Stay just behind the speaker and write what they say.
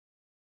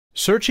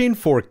Searching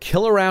for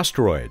killer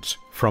asteroids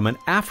from an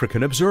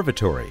African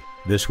observatory.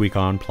 This week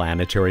on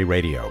Planetary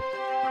Radio.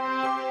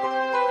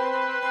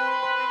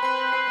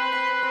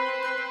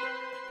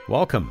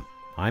 Welcome.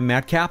 I'm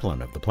Matt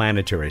Kaplan of the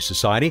Planetary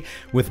Society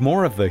with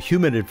more of the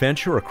human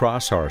adventure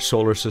across our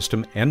solar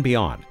system and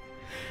beyond.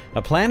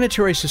 A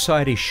Planetary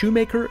Society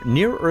Shoemaker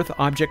Near-Earth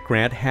Object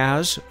Grant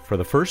has, for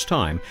the first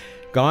time,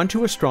 gone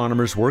to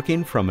astronomers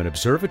working from an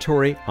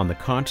observatory on the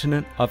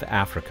continent of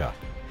Africa.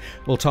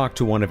 We'll talk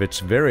to one of its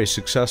very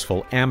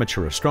successful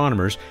amateur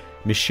astronomers,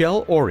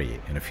 Michelle Ory,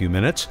 in a few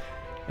minutes.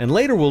 And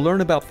later we'll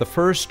learn about the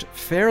first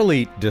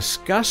fairly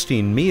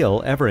disgusting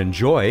meal ever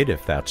enjoyed,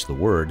 if that's the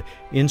word,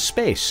 in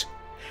space.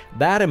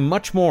 That and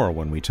much more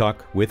when we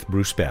talk with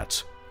Bruce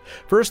Betts.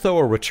 First, though,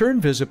 a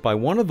return visit by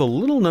one of the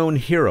little-known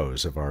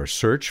heroes of our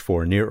search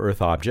for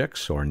near-Earth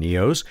objects, or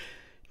NEOs.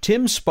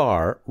 Tim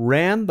Spar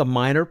ran the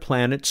Minor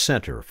Planet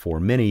Center for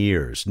many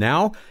years.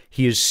 Now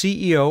he is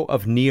CEO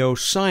of NEO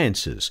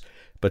Sciences,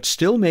 but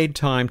still made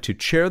time to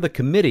chair the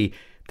committee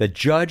that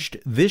judged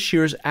this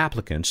year's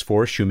applicants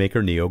for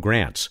Shoemaker NEO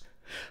grants.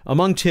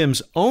 Among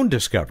Tim's own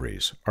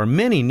discoveries are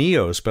many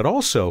NEOs, but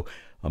also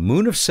a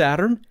moon of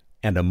Saturn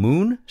and a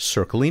moon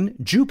circling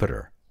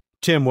Jupiter.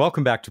 Tim,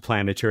 welcome back to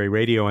Planetary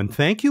Radio, and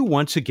thank you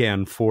once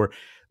again for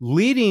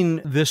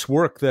leading this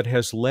work that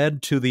has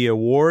led to the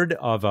award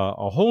of a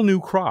whole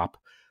new crop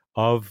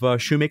of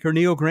Shoemaker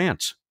NEO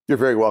grants. You're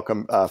very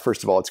welcome.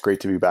 First of all, it's great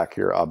to be back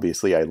here.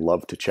 Obviously, I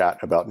love to chat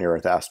about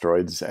near-Earth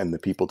asteroids and the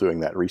people doing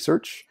that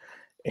research.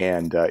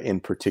 And in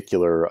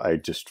particular, I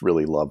just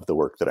really love the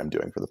work that I'm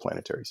doing for the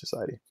Planetary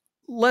Society.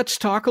 Let's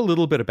talk a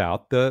little bit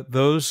about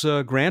those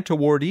grant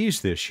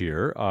awardees this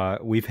year.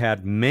 We've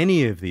had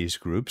many of these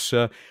groups.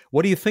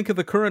 What do you think of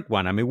the current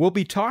one? I mean, we'll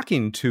be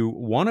talking to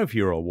one of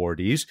your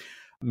awardees,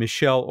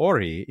 Michelle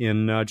Ory,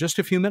 in just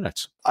a few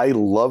minutes. I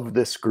love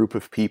this group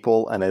of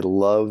people, and I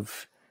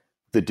love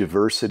the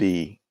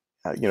diversity.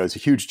 It's a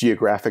huge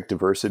geographic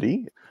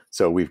diversity.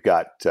 So we've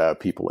got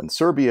people in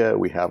Serbia,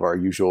 we have our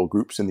usual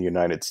groups in the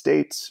United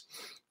States,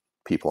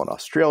 people in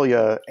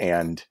Australia,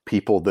 and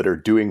people that are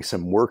doing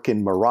some work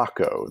in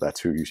Morocco. That's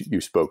who you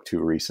spoke to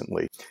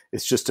recently.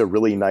 It's just a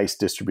really nice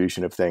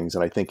distribution of things,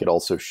 and I think it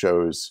also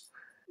shows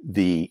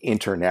the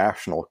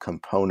international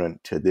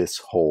component to this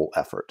whole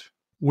effort.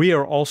 We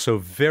are also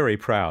very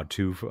proud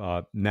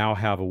to now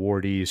have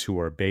awardees who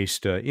are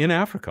based in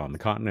Africa, on the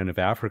continent of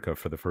Africa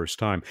for the first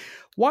time.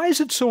 Why is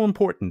it so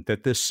important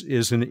that this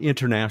is an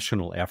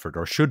international effort,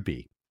 or should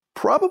be?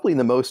 Probably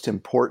the most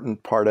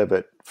important part of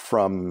it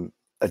from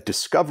a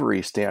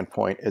discovery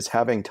standpoint is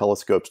having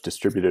telescopes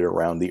distributed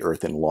around the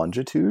Earth in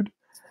longitude.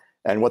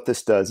 And what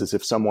this does is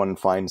if someone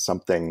finds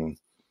something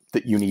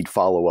that you need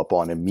follow-up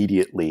on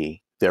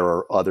immediately, there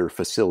are other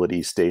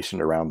facilities stationed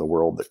around the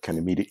world that can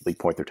immediately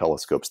point their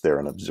telescopes there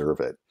and observe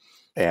it.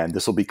 And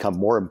this will become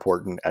more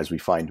important as we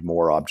find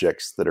more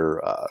objects that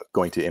are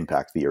going to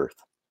impact the Earth.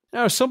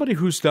 Now, as somebody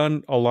who's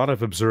done a lot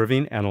of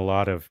observing and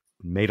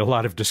made a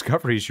lot of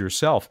discoveries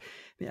yourself,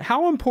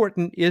 how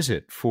important is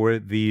it for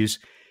these,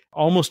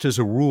 almost as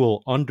a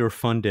rule,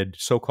 underfunded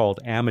so-called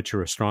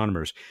amateur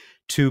astronomers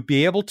to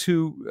be able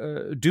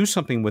to do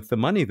something with the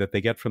money that they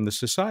get from the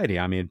society?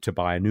 I mean, to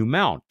buy a new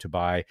mount, to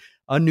buy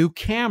a new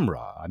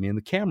camera. I mean,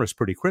 the camera is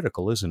pretty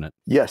critical, isn't it?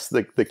 Yes,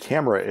 the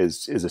camera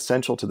is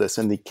essential to this,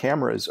 and the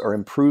cameras are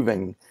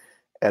improving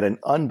at an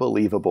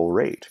unbelievable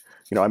rate.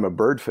 I'm a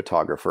bird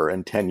photographer,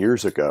 and 10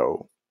 years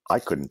ago, I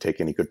couldn't take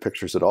any good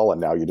pictures at all,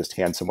 and now you just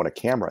hand someone a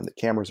camera, and the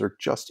cameras are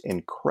just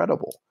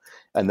incredible.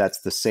 And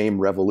that's the same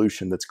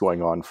revolution that's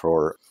going on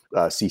for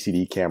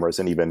CCD cameras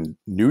and even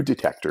new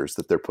detectors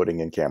that they're putting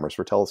in cameras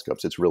for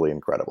telescopes. It's really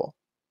incredible.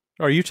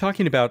 Are you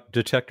talking about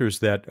detectors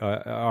that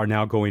are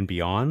now going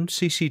beyond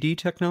CCD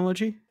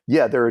technology?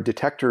 Yeah, there are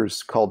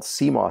detectors called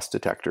CMOS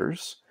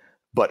detectors,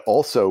 but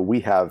also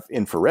we have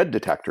infrared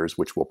detectors,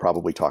 which we'll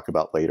probably talk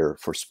about later,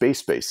 for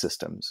space-based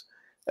systems.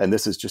 And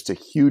this is just a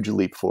huge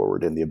leap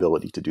forward in the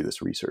ability to do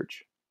this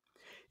research.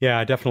 Yeah,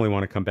 I definitely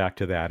want to come back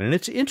to that. And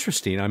it's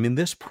interesting. I mean,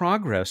 this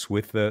progress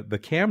with the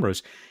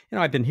cameras,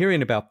 I've been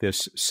hearing about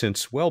this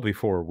since well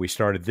before we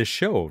started this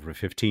show over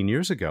 15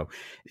 years ago.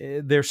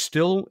 They're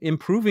still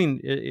improving,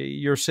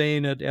 you're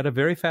saying, at a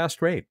very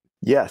fast rate.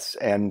 Yes.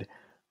 And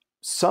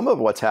some of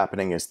what's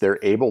happening is they're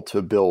able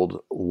to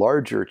build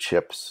larger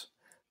chips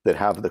that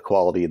have the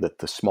quality that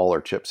the smaller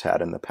chips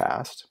had in the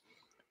past.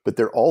 But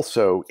they're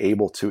also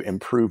able to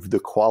improve the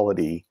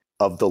quality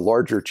of the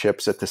larger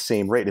chips at the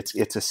same rate.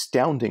 It's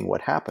astounding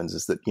what happens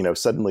is that,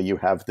 suddenly you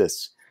have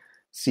this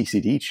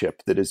CCD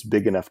chip that is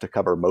big enough to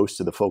cover most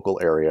of the focal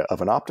area of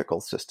an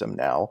optical system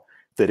now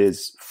that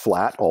is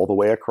flat all the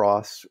way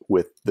across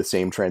with the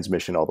same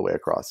transmission all the way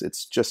across.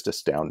 It's just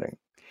astounding.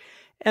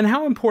 And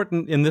how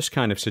important in this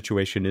kind of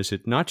situation is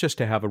it not just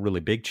to have a really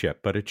big chip,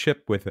 but a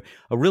chip with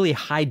a really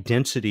high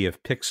density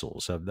of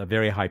pixels, a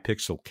very high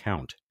pixel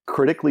count?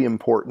 Critically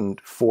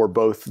important for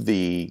both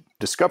the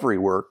discovery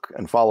work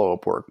and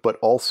follow-up work, but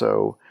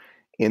also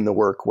in the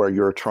work where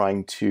you're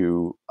trying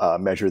to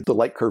measure the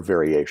light curve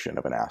variation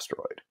of an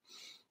asteroid.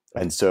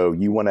 And so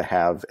you want to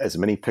have as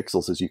many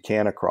pixels as you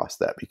can across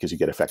that because you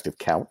get effective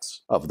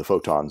counts of the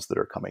photons that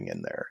are coming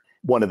in there.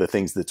 One of the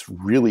things that's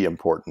really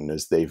important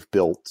is they've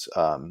built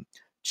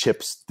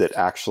chips that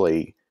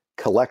actually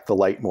collect the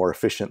light more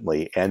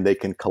efficiently, and they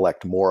can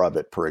collect more of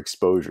it per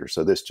exposure.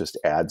 So this just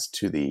adds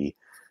to the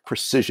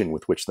precision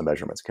with which the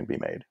measurements can be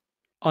made.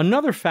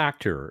 Another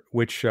factor,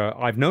 which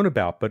I've known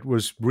about, but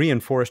was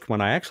reinforced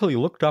when I actually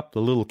looked up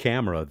the little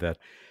camera that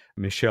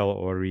Michel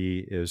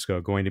Ory is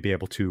going to be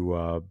able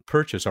to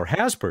purchase or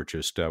has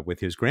purchased with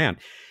his grant,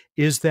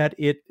 is that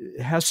it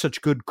has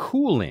such good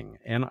cooling.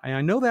 And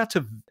I know that's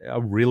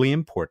a really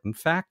important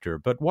factor,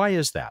 but why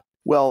is that?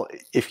 Well,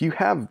 if you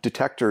have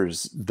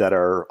detectors that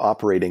are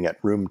operating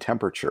at room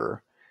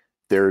temperature,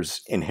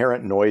 there's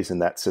inherent noise in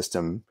that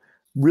system.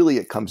 Really,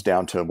 it comes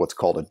down to what's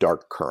called a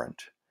dark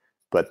current.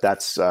 But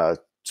that's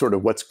sort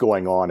of what's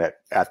going on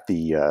at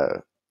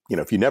the,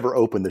 if you never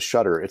open the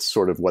shutter, it's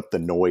sort of what the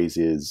noise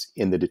is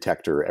in the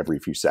detector every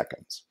few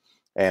seconds.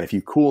 And if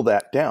you cool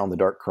that down, the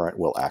dark current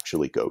will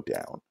actually go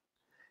down.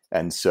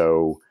 And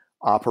so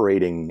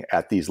operating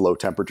at these low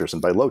temperatures,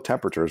 and by low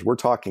temperatures, we're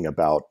talking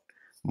about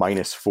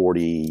minus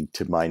 40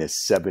 to minus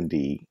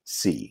 70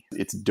 C.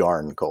 It's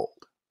darn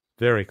cold.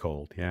 Very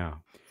cold, yeah.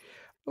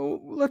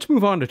 Let's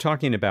move on to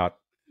talking about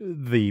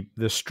the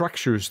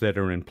structures that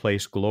are in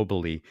place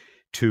globally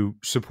to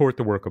support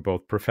the work of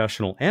both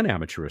professional and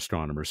amateur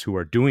astronomers who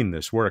are doing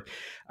this work.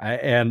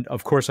 And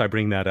of course, I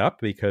bring that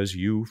up because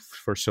you,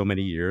 for so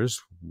many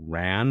years,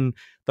 ran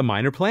the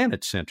Minor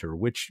Planet Center,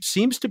 which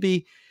seems to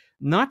be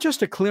not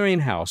just a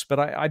clearinghouse, but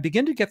I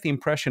begin to get the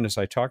impression as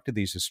I talk to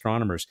these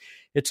astronomers,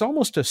 it's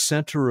almost a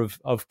center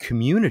of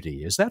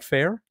community. Is that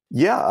fair?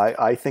 Yeah,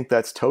 I think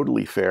that's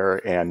totally fair.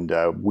 And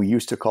we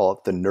used to call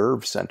it the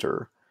nerve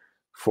center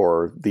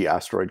for the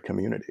asteroid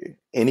community.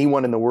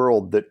 Anyone in the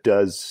world that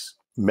does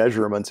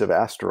measurements of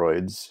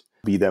asteroids,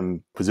 be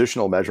them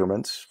positional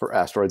measurements for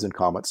asteroids and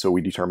comets, so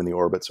we determine the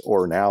orbits,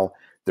 or now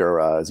there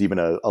is even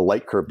a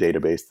light curve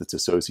database that's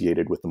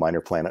associated with the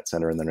Minor Planet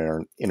Center and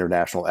the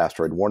International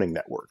Asteroid Warning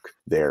Network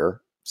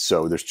there.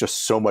 So there's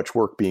just so much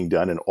work being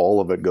done, and all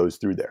of it goes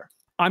through there.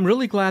 I'm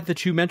really glad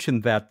that you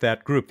mentioned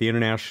that group, the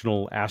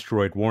International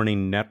Asteroid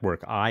Warning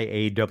Network,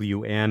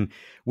 IAWN,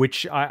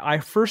 which I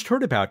first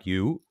heard about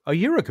you a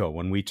year ago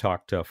when we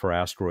talked for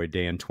Asteroid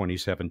Day in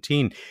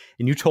 2017.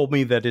 And you told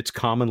me that it's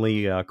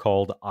commonly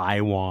called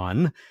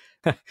IWAN.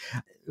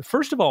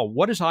 First of all,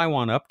 what is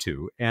IWAN up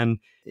to? And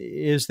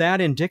is that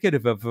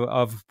indicative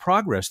of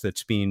progress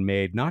that's being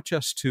made, not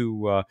just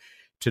to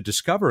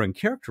discover and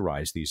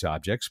characterize these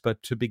objects,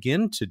 but to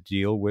begin to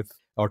deal with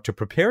or to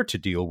prepare to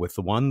deal with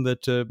the one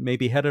that may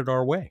be headed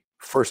our way?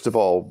 First of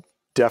all,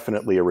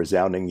 definitely a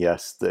resounding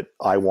yes that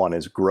IWAN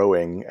is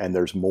growing, and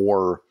there's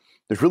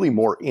really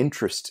more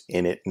interest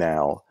in it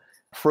now.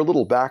 For a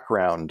little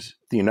background,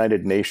 the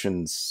United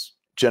Nations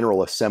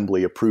General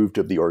Assembly approved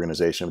of the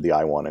organization of the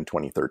IWAN in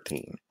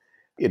 2013.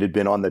 It had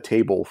been on the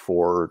table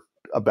for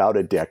about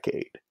a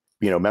decade.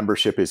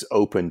 Membership is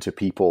open to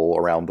people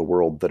around the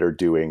world that are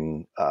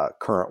doing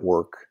current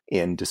work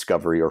in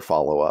discovery or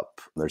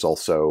follow-up. There's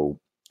also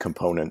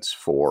components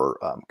for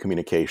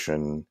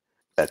communication,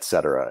 et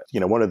cetera.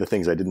 One of the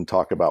things I didn't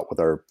talk about with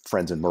our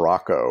friends in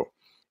Morocco,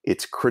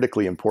 it's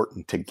critically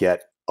important to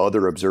get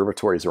other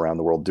observatories around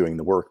the world doing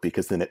the work,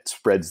 because then it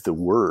spreads the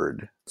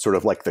word, sort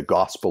of like the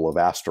gospel of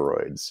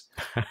asteroids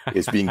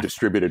is being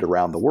distributed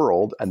around the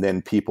world. And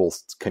then people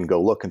can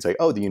go look and say,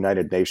 oh, the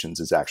United Nations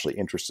is actually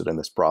interested in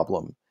this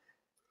problem.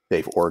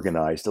 They've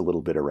organized a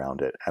little bit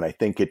around it. And I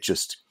think it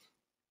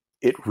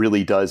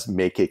really does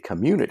make a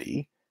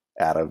community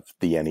out of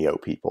the NEO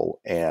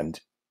people. And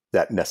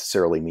that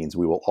necessarily means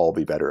we will all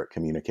be better at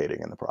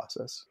communicating in the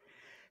process.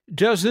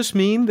 Does this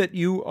mean that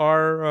you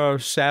are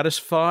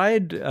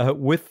satisfied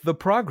with the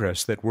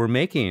progress that we're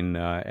making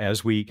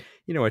as we,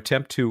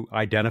 attempt to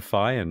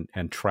identify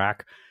and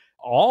track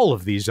all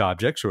of these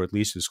objects, or at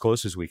least as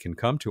close as we can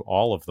come to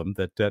all of them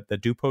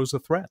that do pose a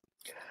threat?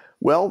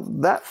 Well,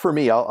 that for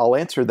me, I'll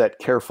answer that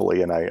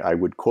carefully. And I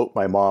would quote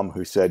my mom,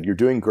 who said, "You're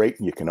doing great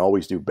and you can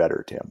always do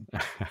better, Tim."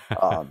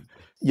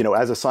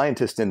 As a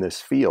scientist in this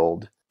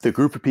field, the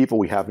group of people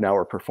we have now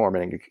are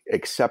performing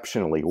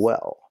exceptionally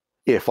well.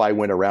 If I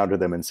went around to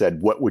them and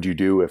said, what would you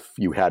do if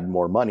you had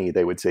more money?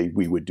 They would say,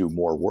 we would do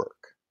more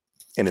work.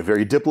 In a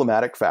very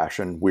diplomatic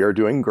fashion, we are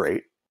doing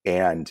great,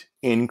 and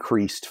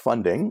increased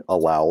funding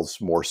allows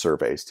more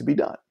surveys to be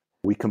done.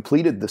 We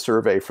completed the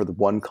survey for the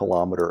 1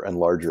 kilometer and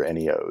larger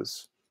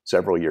NEOs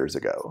several years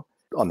ago.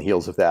 On the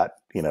heels of that,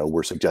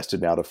 we're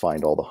suggested now to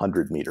find all the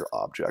 100-meter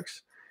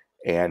objects.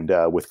 And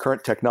with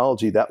current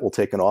technology, that will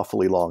take an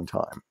awfully long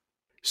time.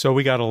 So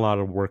we got a lot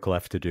of work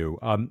left to do.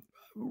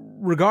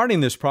 Regarding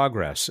this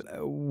progress,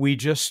 we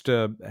just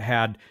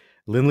had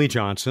Lindley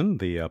Johnson,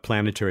 the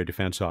planetary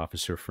defense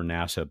officer for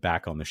NASA,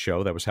 back on the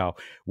show. That was how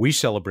we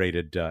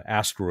celebrated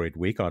Asteroid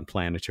Week on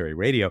Planetary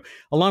Radio,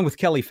 along with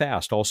Kelly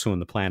Fast, also in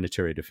the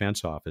Planetary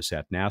Defense Office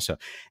at NASA.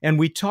 And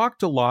we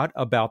talked a lot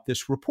about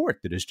this report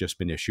that has just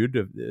been issued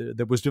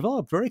that was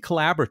developed very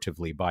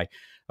collaboratively by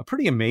a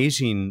pretty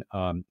amazing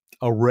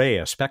array,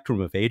 a spectrum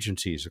of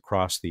agencies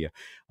across the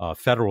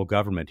federal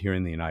government here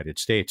in the United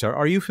States.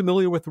 Are you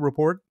familiar with the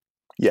report?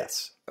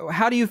 Yes.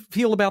 How do you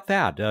feel about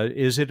that?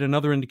 Is it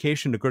another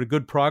indication of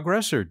good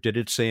progress, or did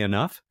it say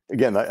enough?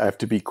 Again, I have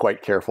to be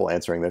quite careful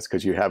answering this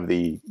because you have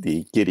the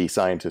giddy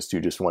scientist who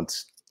just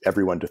wants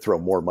everyone to throw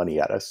more money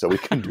at us so we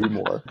can do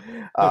more.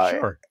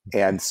 Sure.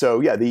 And so,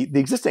 yeah, the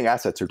existing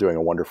assets are doing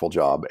a wonderful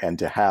job. And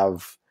to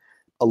have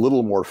a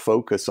little more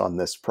focus on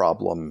this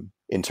problem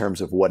in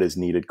terms of what is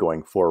needed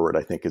going forward,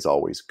 I think is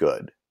always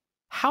good.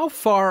 How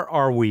far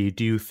are we,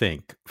 do you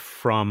think,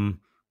 from,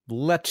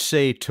 let's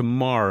say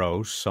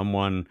tomorrow,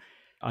 someone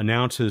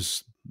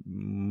announces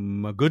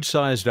a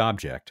good-sized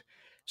object,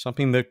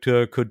 something that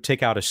could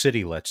take out a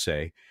city, let's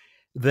say,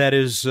 that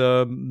is,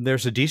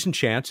 there's a decent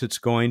chance it's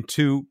going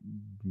to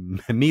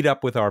meet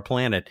up with our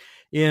planet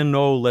in,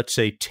 let's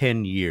say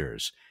 10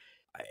 years.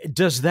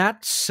 Does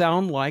that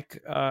sound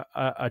like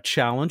a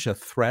challenge, a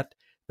threat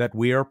that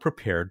we are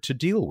prepared to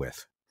deal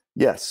with?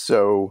 Yes.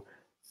 So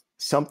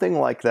something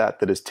like that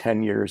is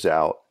 10 years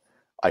out,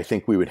 I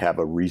think we would have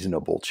a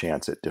reasonable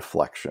chance at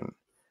deflection.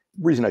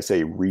 The reason I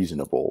say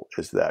reasonable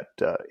is that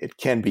it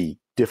can be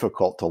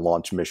difficult to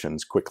launch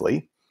missions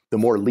quickly. The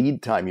more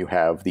lead time you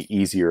have, the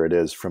easier it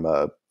is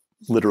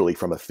literally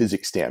from a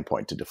physics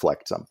standpoint to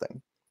deflect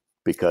something.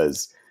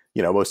 Because,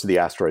 most of the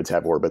asteroids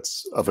have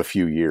orbits of a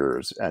few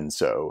years. And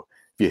so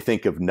if you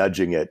think of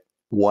nudging it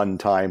one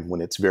time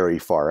when it's very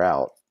far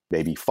out,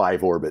 maybe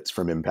 5 orbits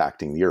from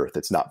impacting the Earth,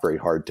 it's not very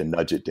hard to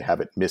nudge it to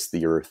have it miss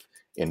the Earth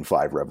in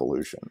 5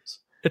 revolutions.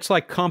 It's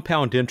like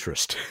compound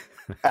interest.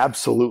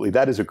 Absolutely.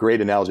 That is a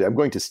great analogy. I'm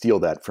going to steal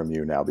that from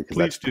you now because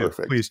that's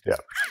perfect. Please do.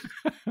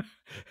 Yeah.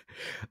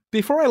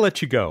 Before I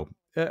let you go,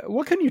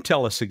 what can you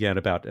tell us again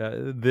about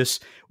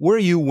where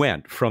you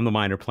went from the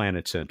Minor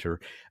Planet Center,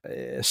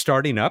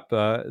 starting up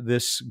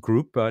this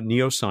group,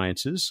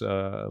 Neosciences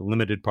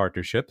Limited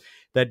Partnership,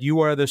 that you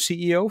are the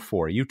CEO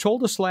for? You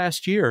told us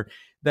last year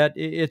that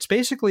it's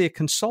basically a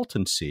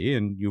consultancy,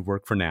 and you've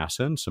worked for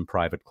NASA and some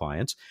private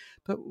clients.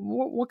 But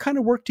what kind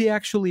of work do you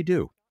actually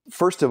do?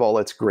 First of all,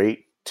 it's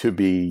great to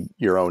be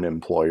your own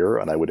employer,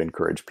 and I would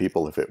encourage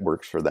people, if it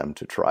works for them,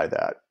 to try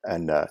that.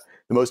 And the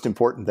most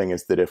important thing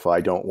is that if I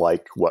don't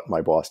like what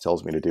my boss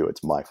tells me to do,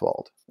 it's my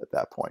fault at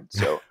that point.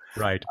 So,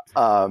 right.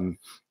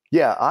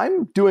 Yeah,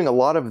 I'm doing a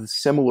lot of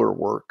similar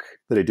work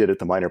that I did at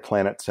the Minor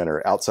Planet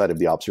Center outside of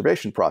the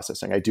observation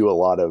processing. I do a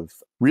lot of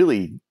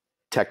really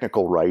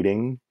technical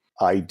writing.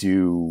 I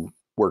do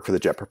work for the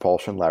Jet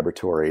Propulsion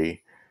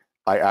Laboratory.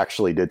 I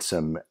actually did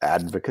some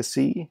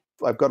advocacy.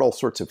 I've got all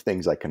sorts of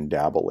things I can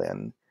dabble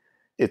in.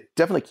 It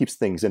definitely keeps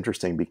things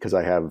interesting because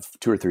I have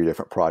 2 or 3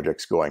 different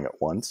projects going at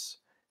once.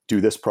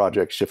 Do this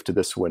project, shift to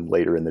this one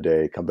later in the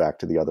day, come back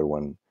to the other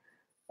one.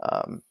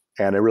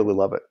 And I really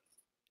love it.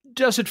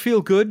 Does it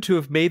feel good to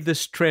have made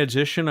this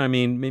transition? I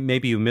mean,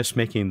 maybe you miss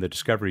making the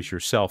discoveries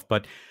yourself,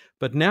 but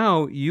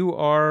now you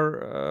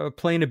are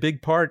playing a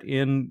big part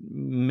in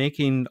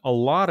making a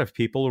lot of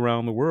people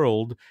around the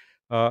world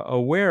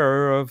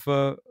aware of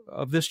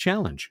this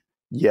challenge.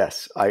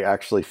 Yes, I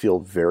actually feel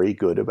very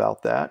good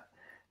about that.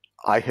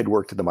 I had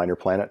worked at the Minor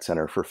Planet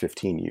Center for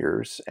 15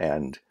 years,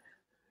 and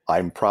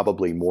I'm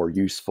probably more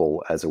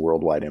useful as a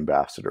worldwide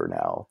ambassador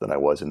now than I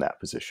was in that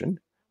position.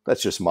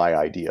 That's just my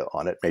idea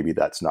on it. Maybe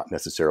that's not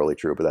necessarily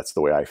true, but that's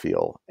the way I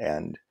feel.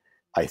 And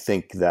I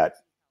think that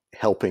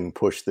helping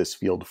push this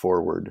field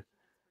forward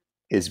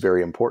is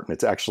very important.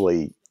 It's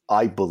actually,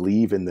 I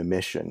believe in the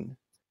mission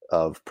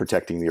of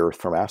protecting the Earth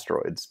from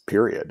asteroids,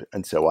 period.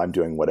 And so I'm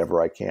doing whatever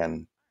I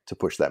can to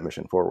push that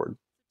mission forward.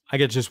 I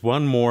got just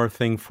one more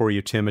thing for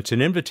you, Tim. It's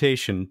an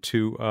invitation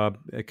to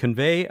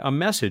convey a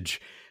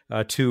message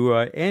to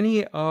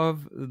any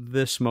of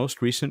this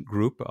most recent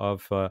group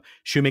of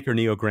Shoemaker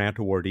Neo Grant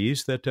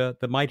awardees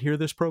that might hear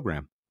this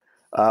program.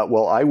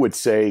 Well, I would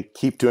say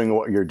keep doing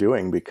what you're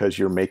doing because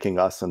you're making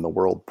us and the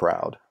world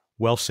proud.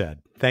 Well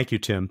said. Thank you,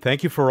 Tim.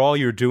 Thank you for all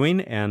you're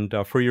doing and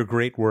for your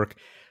great work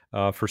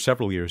for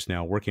several years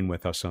now, working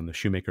with us on the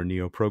Shoemaker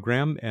Neo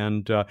program.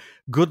 And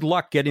good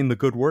luck getting the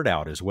good word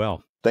out as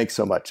well. Thanks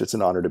so much. It's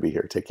an honor to be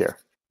here. Take care.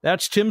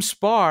 That's Tim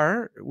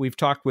Spar. We've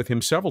talked with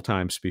him several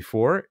times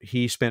before.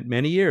 He spent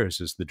many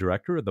years as the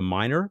director of the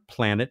Minor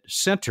Planet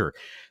Center,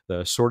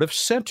 the sort of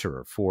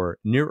center for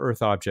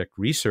near-Earth object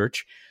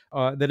research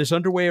that is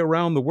underway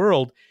around the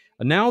world.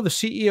 Now the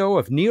CEO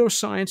of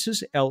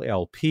Neosciences,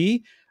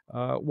 LLP,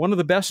 one of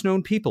the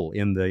best-known people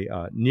in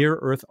the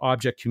near-Earth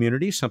object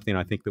community, something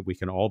I think that we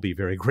can all be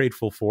very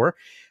grateful for.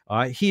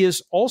 He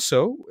has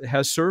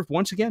served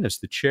once again as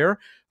the chair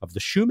of the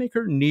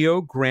Shoemaker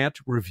Neo Grant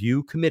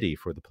Review Committee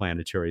for the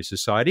Planetary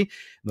Society.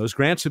 And those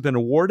grants have been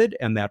awarded,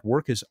 and that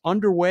work is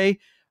underway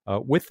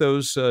with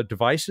those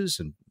devices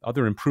and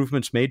other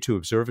improvements made to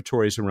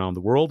observatories around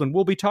the world. And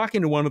we'll be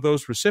talking to one of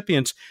those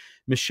recipients,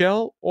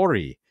 Michelle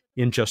Ory,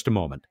 in just a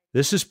moment.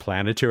 This is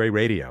Planetary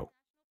Radio.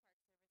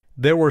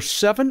 There were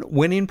 7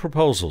 winning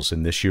proposals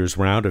in this year's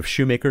round of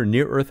Shoemaker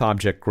Near-Earth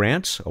Object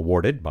Grants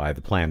awarded by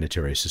the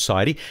Planetary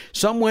Society.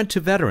 Some went to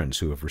veterans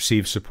who have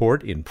received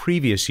support in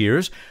previous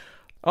years.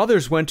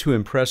 Others went to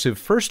impressive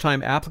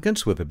first-time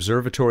applicants with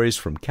observatories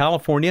from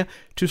California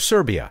to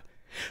Serbia.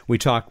 We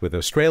talked with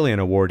Australian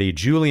awardee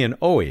Julian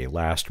Owie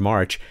last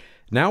March.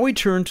 Now we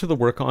turn to the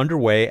work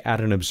underway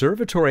at an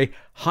observatory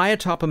high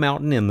atop a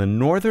mountain in the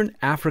northern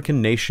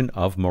African nation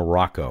of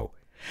Morocco.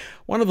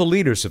 One of the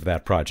leaders of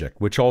that project,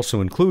 which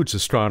also includes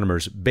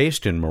astronomers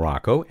based in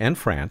Morocco and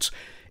France,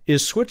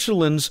 is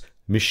Switzerland's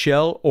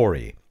Michelle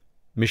Ory.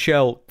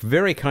 Michelle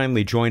very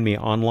kindly joined me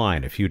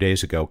online a few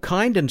days ago,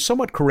 kind and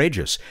somewhat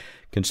courageous,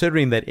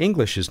 considering that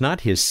English is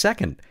not his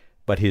second,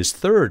 but his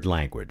third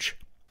language.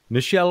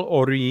 Michelle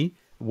Ory,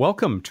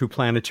 welcome to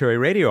Planetary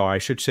Radio. I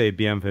should say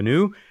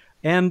bienvenue,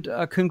 and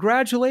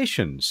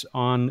congratulations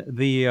on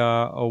the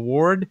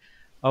award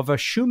of a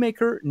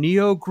Shoemaker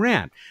Neo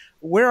Grant.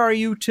 Where are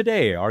you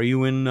today? Are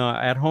you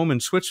at home in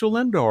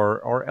Switzerland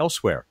or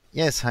elsewhere?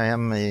 Yes, I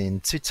am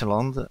in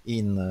Switzerland,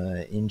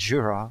 in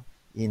Jura,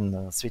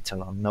 in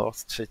Switzerland,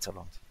 North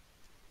Switzerland.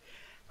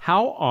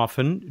 How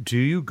often do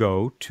you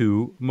go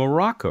to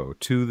Morocco,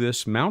 to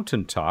this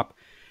mountaintop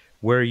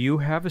where you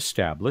have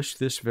established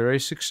this very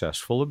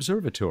successful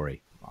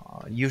observatory?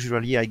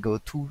 Usually I go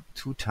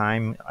two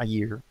times a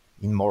year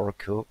in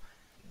Morocco.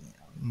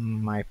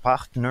 My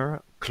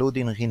partner,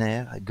 Claudine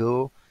Riner, I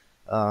go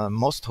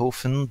most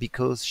often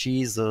because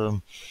she is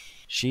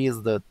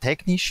the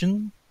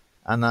technician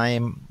and I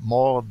am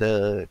more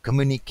the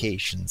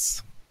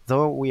communications.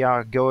 Though we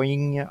are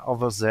going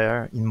over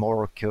there in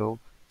Morocco,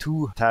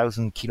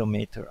 2,000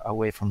 kilometers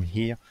away from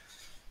here,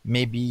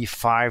 maybe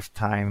 5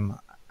 times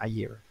a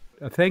year.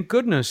 Thank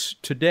goodness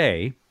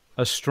today,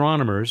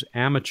 astronomers,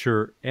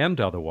 amateur and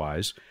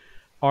otherwise,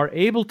 are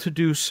able to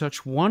do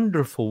such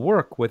wonderful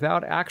work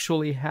without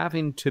actually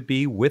having to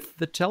be with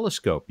the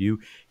telescope. You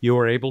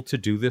are able to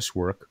do this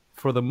work,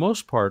 for the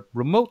most part,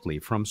 remotely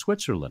from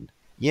Switzerland.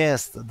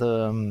 Yes,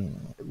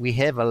 we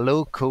have a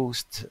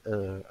low-cost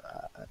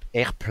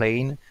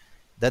airplane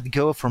that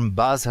go from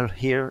Basel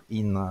here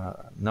in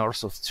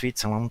north of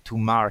Switzerland to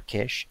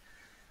Marrakesh.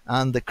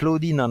 And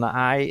Claudine and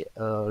I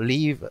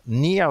live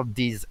near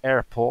this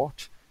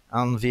airport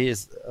and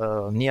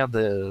near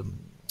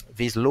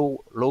this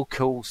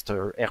low-cost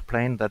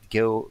airplane that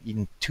go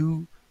in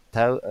 2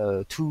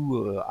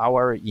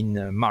 hours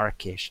in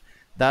Marrakesh.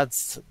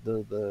 That's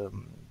the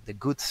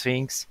good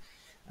things,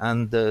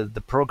 and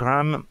the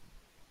program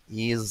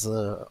is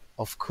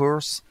of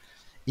course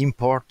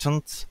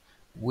important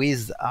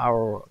with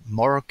our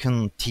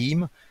Moroccan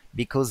team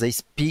because they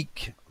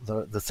speak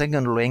the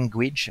second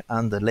language,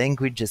 and the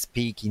language they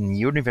speak in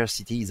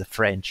university is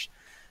French,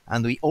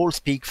 and we all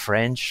speak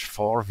French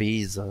for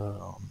this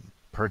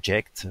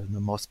project, the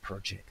MOS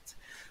project.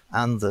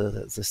 And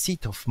the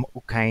seat of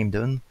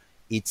Oekheimden,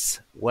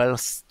 it's well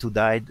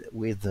studied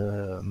with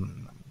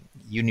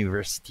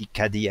University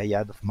Qadi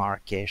Ayad of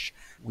Marrakesh.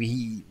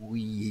 We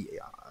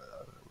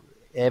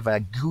have a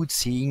good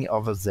seeing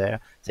over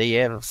there. They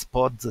have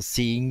spotted the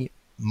seeing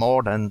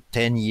more than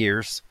 10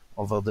 years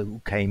over the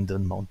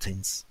Oekheimden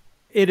mountains.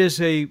 It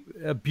is a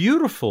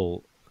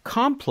beautiful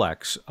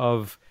complex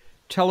of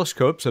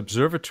telescopes,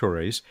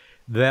 observatories,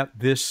 that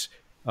this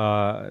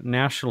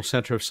National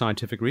Center of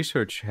Scientific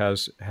Research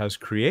has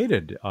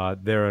created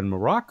there in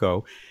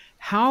Morocco.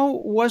 How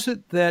was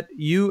it that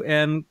you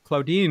and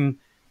Claudine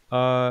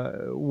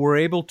were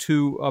able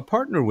to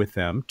partner with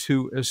them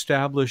to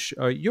establish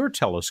your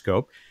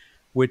telescope,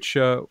 which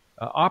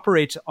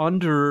operates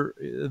under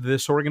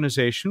this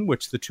organization,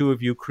 which the two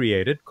of you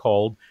created,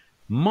 called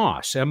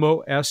MOSS,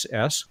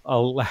 M-O-S-S.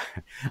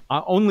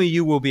 Only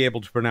you will be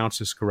able to pronounce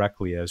this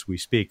correctly as we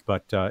speak,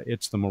 but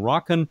it's the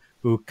Moroccan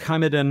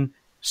Oekheimden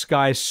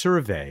Sky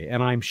Survey,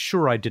 and I'm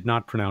sure I did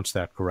not pronounce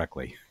that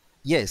correctly.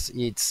 Yes,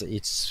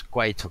 it's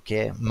quite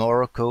okay.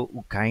 Morocco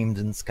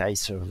Oekheimden Sky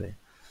Survey.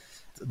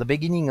 The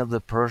beginning of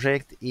the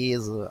project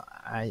is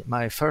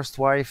my first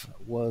wife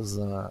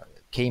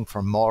came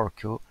from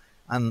Morocco,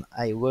 and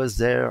I was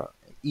there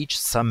each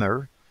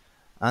summer,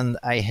 and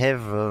I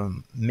have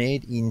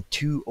made in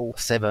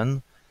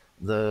 2007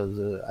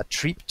 a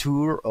trip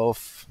tour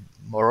of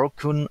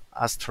Moroccan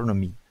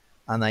astronomy,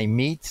 and I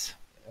met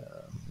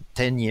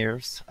 10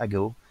 years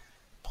ago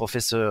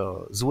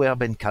Professor Zouher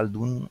Ben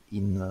Khaldoun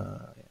in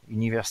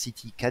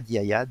University Qadi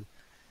Ayad,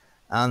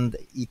 and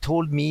he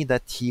told me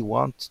that he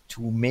wants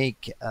to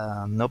make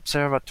an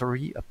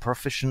observatory, a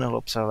professional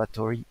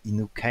observatory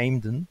in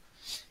Oekheimden,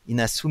 in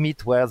a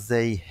summit where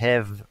they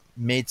have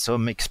made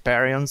some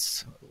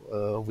experience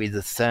with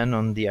the sun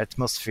and the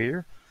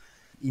atmosphere.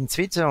 In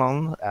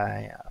Switzerland,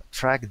 I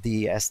tracked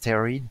the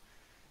asteroid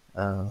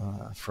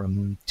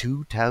from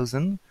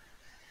 2000,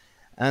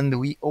 and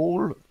we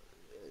all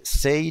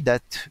say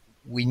that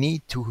we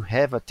need to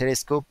have a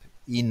telescope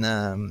in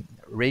a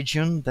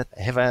region that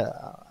have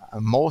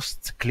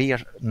most clear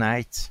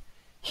night.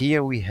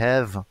 Here we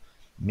have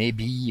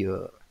maybe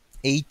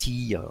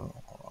 80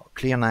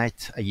 clear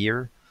nights a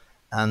year.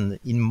 And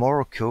in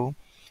Morocco,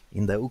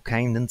 in the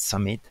Oukaïmeden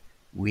summit,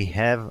 we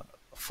have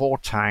 4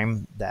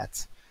 times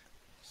that.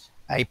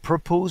 I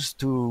proposed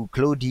to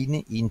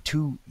Claudine in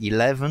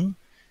 2011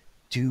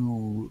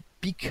 to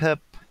pick up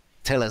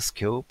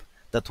telescope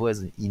that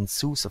was in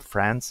south of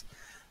France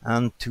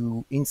and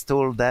to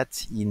install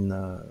that in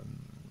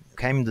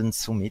Oukaïmeden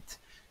Summit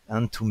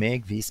and to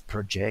make this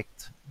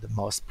project, the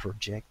MOS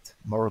project,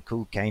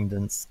 Morocco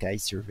Oukaïmeden Sky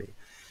Survey.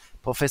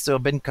 Professor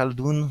Ben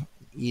Khaldoun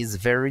is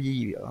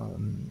very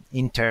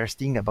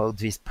interesting about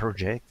this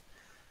project.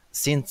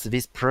 Since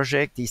this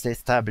project is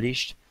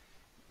established,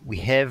 we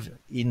have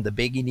in the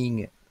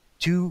beginning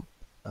 2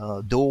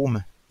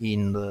 dome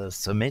in the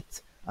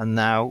summit, and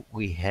now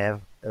we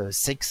have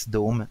 6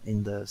 dome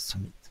in the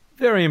summit.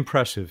 Very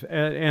impressive.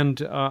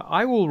 And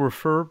I will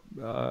refer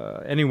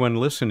anyone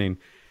listening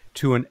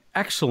to an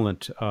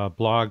excellent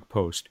blog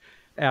post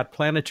at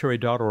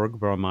planetary.org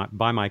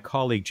by my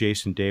colleague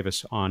Jason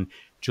Davis on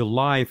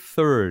July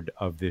 3rd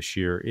of this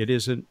year. It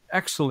is an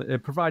excellent,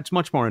 it provides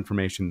much more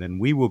information than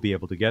we will be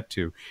able to get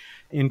to,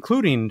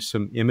 including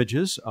some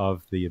images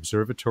of the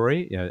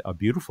observatory, a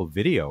beautiful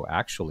video,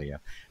 actually,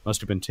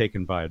 must have been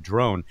taken by a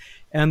drone.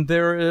 And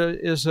there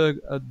is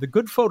the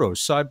good photos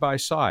side by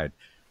side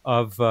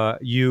of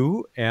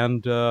you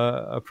and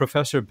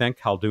Professor Ben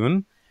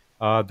Khaldoun,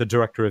 the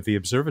director of the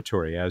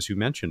observatory, as you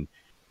mentioned.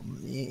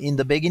 In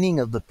the beginning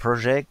of the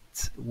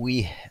project,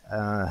 we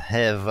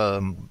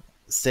have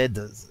said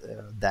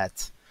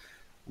that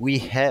we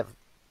have,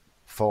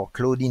 for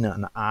Claudine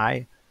and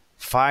I,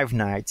 5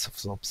 nights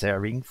of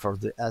observing for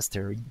the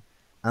asteroid,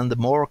 and the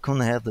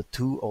Moroccan had the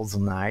 2 other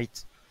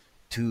nights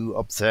to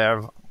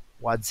observe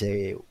what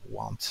they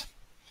want.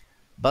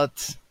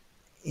 But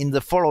in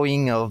the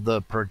following of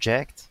the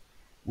project,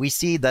 we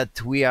see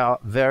that we are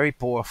very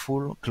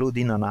powerful,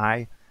 Claudine and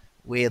I,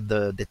 with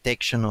the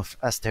detection of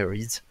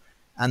asteroids.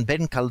 And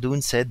Ben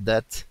Khaldoun said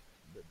that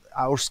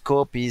our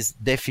scope is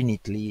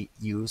definitely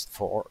used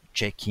for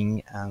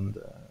checking and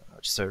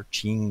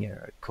searching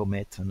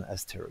comets and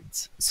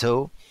asteroids.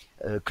 So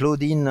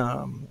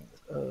Claudine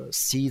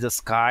see the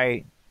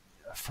sky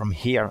from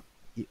here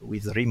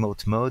with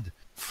remote mode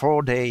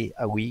 4 days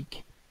a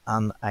week,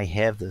 and I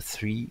have the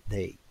 3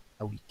 days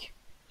a week.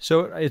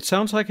 So it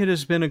sounds like it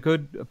has been a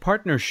good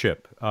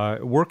partnership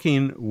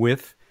working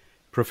with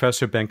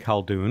Professor Ben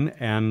Khaldoun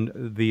and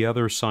the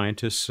other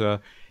scientists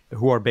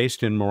who are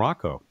based in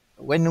Morocco.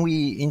 When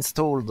we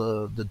installed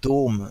the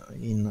dome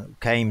in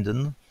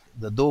Oukaïmeden,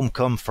 the dome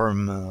comes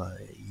from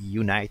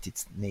United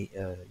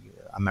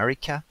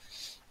America,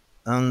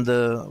 and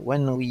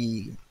when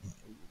we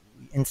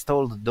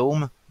installed the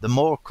dome, the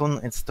Moroccan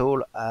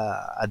installed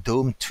a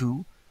dome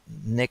too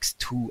next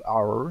to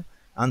ours,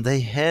 and they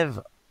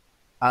have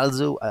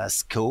also a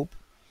scope,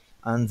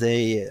 and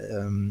they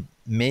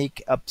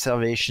make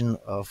observation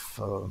of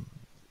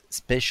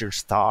special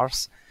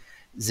stars.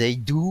 They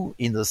do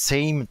in the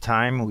same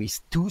time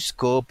with 2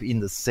 scopes in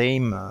the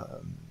same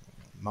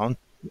mount.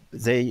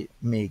 They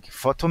make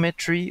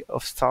photometry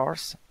of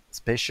stars,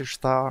 special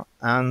star,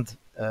 and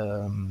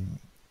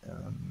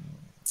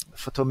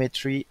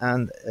photometry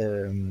and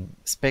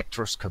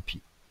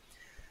spectroscopy.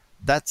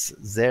 That's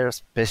their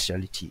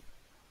specialty.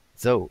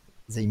 So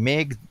they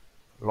make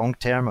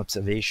long-term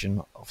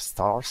observation of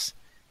stars,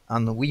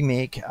 and we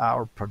make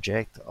our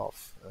project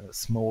of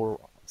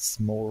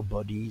small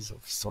bodies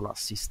of solar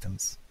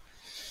systems.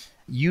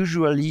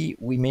 Usually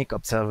we make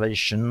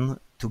observation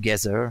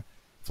together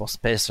for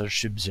special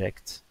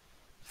subjects.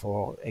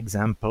 For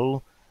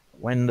example,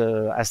 when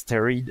the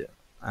asteroid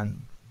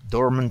and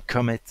dormant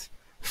comet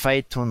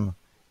Phaethon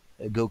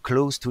go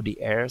close to the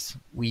Earth,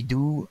 we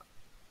do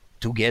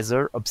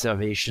together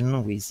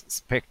observation with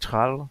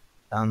spectral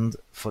and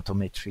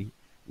photometry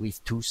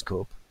with 2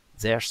 scopes,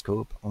 their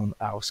scope and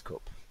our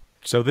scope.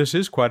 So this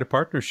is quite a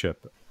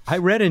partnership. I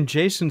read in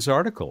Jason's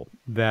article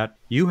that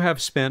you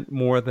have spent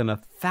more than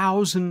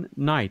 1,000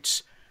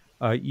 nights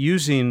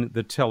using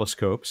the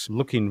telescopes,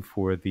 looking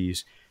for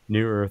these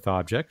near-Earth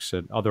objects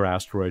and other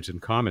asteroids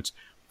and comets,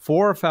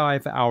 4 or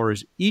 5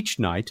 hours each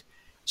night.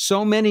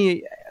 So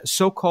many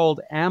so-called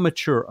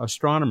amateur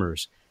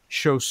astronomers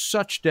show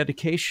such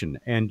dedication,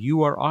 and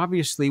you are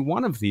obviously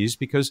one of these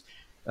because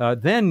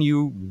then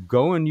you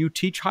go and you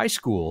teach high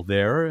school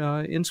there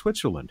in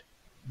Switzerland.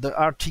 The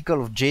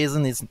article of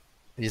Jason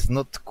is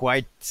not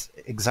quite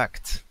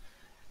exact.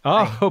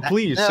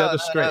 Please set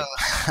us straight.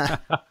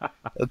 No.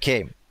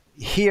 Okay,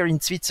 here in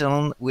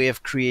Switzerland we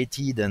have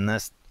created an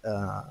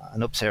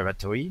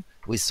observatory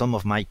with some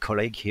of my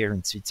colleagues here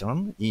in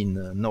Switzerland, in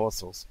the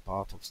north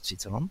part of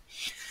Switzerland.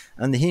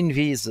 And in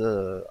this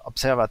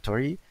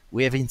observatory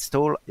we have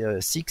installed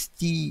a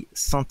 60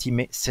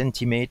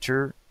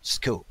 centimeter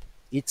scope.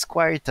 It's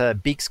quite a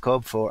big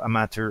scope for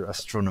amateur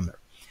astronomer.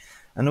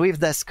 And with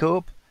that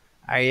scope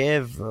I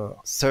have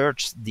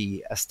searched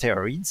the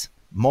asteroids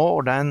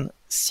more than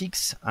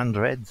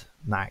 600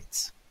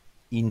 nights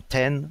in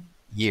 10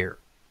 years,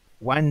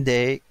 1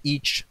 day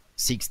each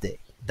 6 days.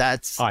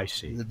 That's I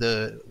see.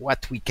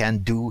 what we can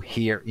do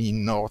here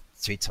in North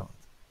Switzerland.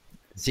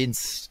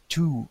 Since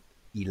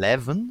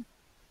 2011,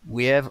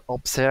 we have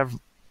observed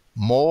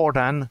more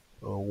than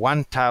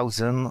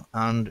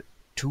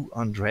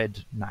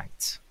 1,200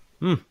 nights.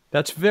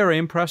 That's very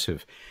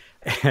impressive.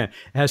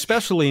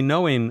 Especially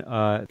knowing,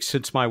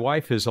 since my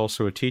wife is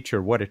also a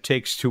teacher, what it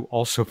takes to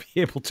also be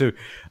able to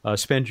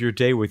spend your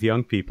day with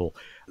young people.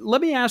 Let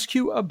me ask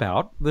you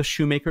about the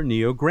Shoemaker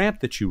Neo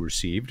grant that you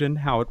received and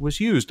how it was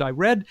used. I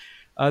read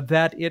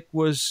that it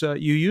was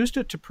you used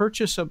it to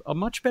purchase a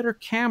much better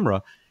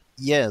camera.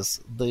 Yes,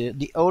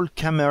 the old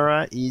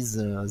camera is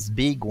a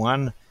big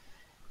one,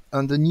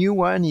 and the new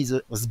one is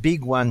a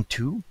big one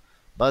too,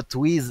 but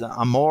with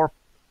a more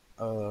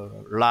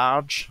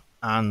large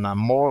and a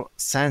more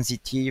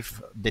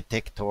sensitive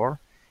detector.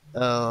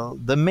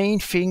 The main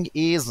thing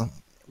is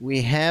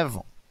we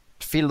have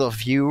field of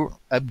view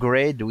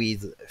upgrade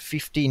with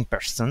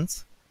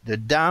 15%. The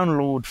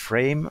download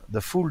frame,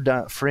 the full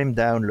frame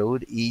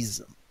download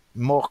is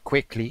more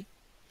quickly.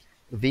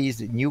 This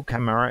new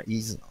camera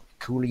is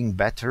cooling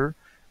better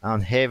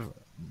and have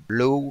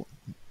low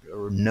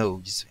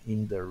noise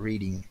in the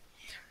reading.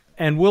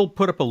 And we'll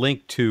put up a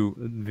link to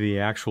the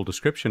actual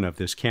description of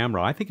this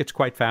camera. I think it's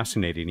quite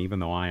fascinating, even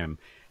though I am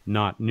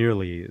not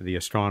nearly the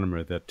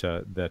astronomer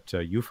that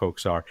you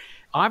folks are.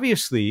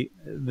 Obviously,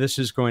 this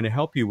is going to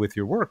help you with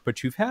your work,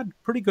 but you've had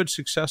pretty good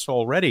success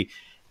already.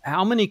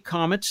 How many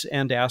comets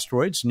and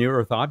asteroids,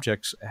 near-Earth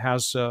objects,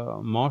 has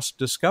MOST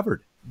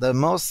discovered? The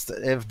MOST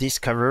have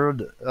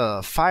discovered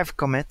 5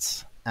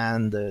 comets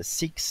and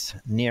 6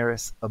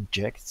 nearest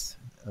objects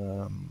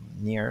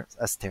near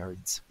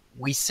asteroids.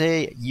 We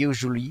say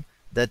usually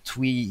that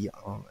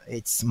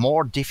it's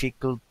more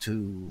difficult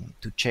to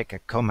check a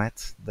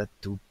comet than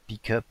to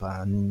pick up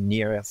a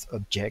nearest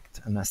object,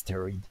 an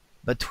asteroid.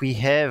 But we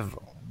have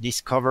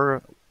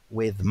discovered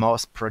with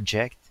MOST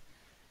project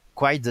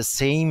quite the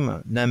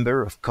same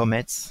number of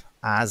comets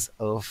as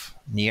of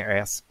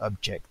near-Earth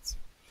objects.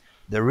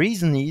 The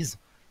reason is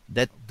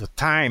that the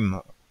time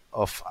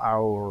of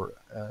our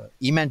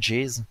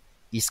images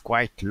is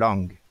quite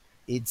long.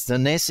 It's the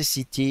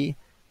necessity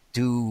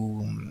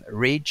to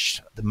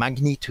reach the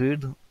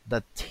magnitude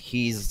that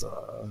is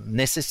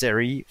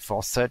necessary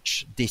for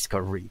such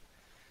discovery.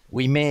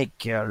 We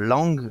make a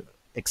long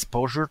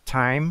exposure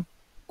time,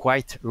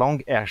 quite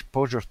long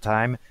exposure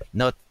time,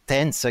 not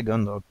 10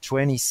 seconds or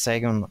 20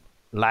 seconds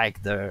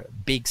like the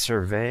big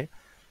survey.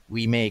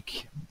 We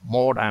make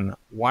more than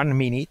 1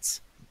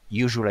 minute,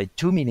 usually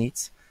 2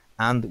 minutes,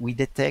 and we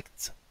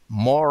detect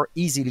more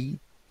easily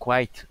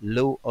quite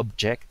low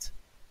object,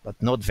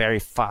 but not very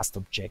fast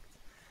object.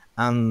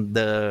 And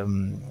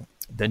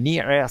the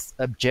near-Earth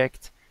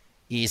object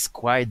is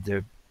quite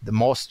the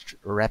most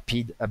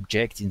rapid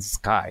object in the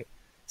sky.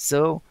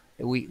 So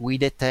we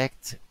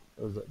detect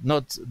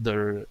not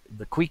the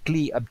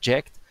quickly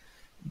object,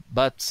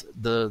 but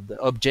the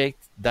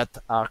object that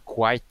are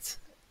quite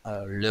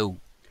low,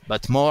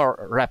 but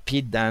more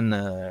rapid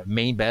than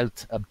main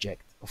belt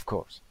object, of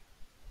course.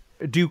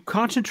 Do you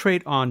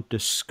concentrate on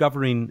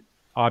discovering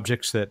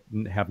objects that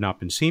have not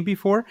been seen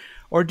before,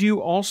 or do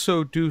you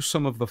also do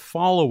some of the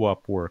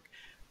follow-up work,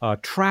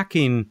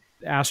 tracking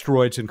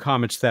asteroids and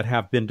comets that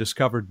have been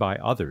discovered by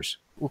others?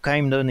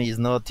 Ookayamdon is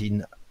not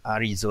in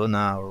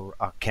Arizona or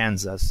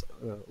Kansas.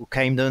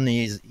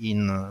 Ookayamdon is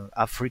in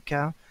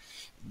Africa.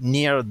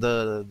 Near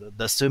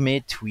the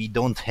summit, we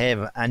don't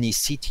have any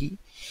city.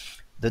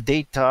 The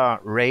data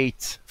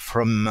rate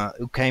from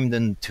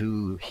Ookayamdon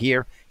to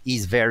here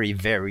is very,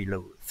 very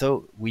low.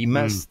 So we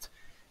must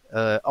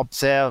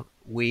observe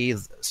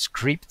with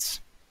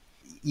scripts.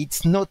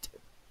 It's not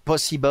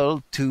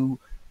possible to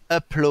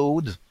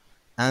upload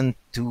and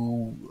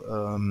to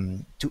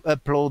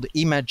upload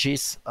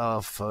images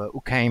of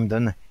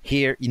Ookayamdon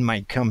here in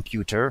my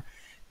computer,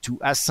 to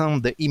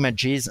assemble the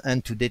images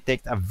and to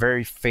detect a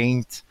very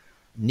faint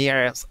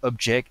nearest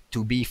object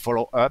to be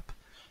followed up,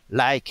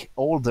 like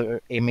all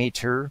the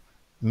emitter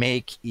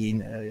make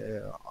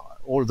in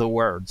all the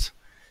worlds.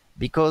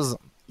 Because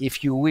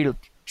if you will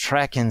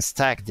track and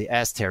stack the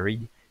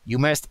asteroid, you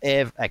must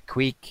have a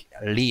quick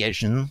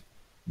liaison,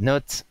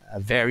 not a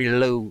very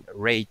low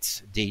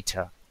rate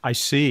data. I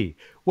see.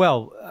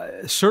 Well,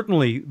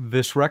 certainly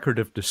this record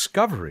of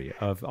discovery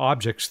of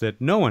objects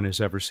that no one has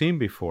ever seen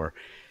before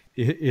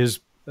is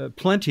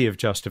plenty of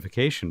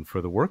justification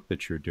for the work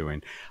that you're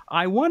doing.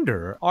 I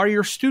wonder, are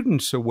your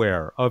students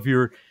aware of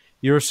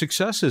your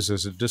successes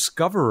as a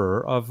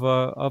discoverer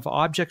of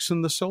objects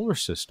in the solar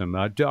system?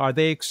 Are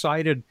they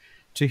excited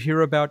to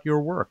hear about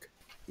your work?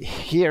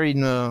 Here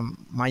in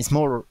my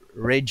small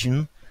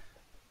region,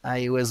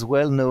 I was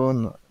well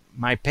known.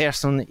 My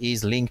person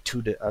is linked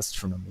to the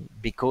astronomy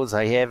because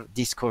I have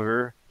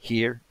discovered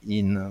here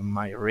in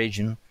my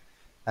region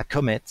a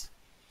comet,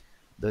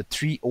 the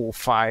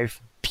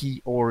 305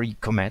 P Ori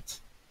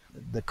comet.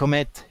 The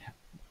comet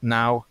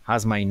now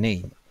has my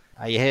name.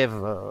 I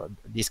have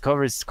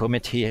discovered this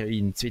comet here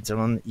in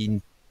Switzerland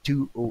in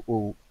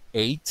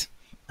 2008,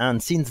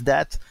 and since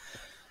that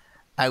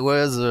I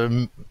was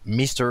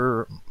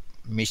Mr.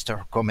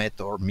 Mr. Comet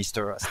or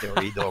Mr.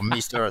 Asteroid or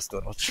Mr.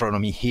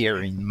 Astronomy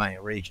here in my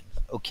region.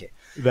 Okay.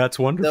 That's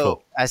wonderful.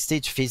 So I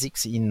studied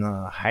physics in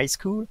high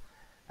school,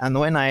 and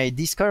when I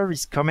discovered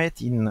this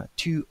comet in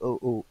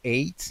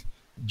 2008,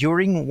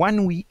 during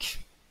 1 week,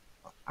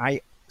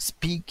 I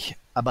speak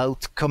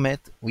about comet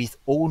with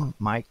all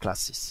my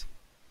classes.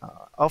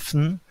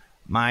 Often,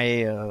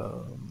 my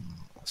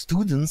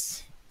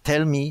students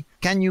tell me,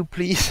 "Can you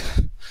please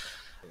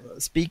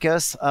speak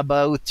us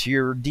about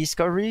your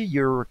discovery,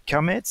 your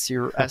comets,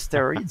 your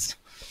asteroids?"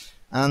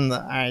 And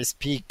I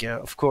speak,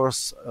 of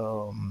course,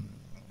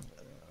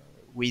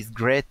 with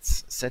great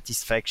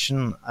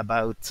satisfaction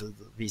about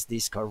these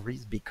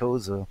discoveries,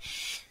 because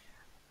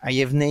I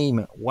have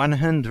named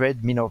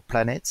 100 minor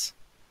planets,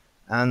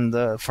 and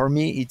for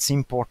me it's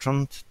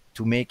important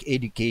to make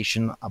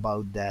education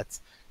about that,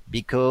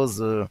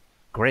 because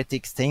great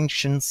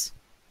extinctions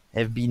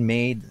have been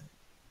made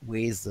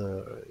with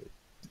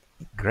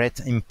great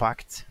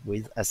impact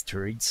with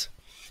asteroids.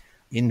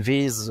 In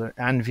this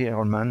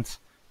environment,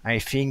 I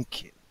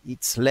think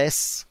it's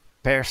less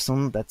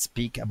person that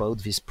speak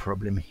about this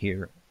problem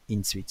here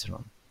in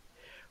Switzerland.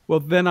 Well,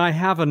 then I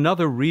have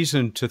another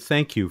reason to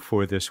thank you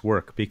for this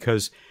work,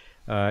 because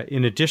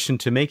in addition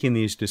to making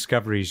these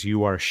discoveries,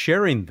 you are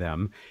sharing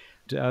them.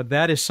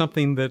 That is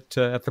something that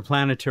at the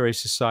Planetary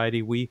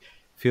Society we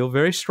feel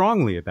very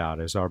strongly about.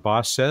 As our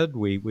boss said,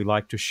 we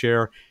like to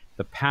share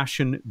the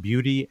passion,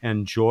 beauty,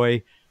 and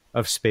joy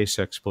of space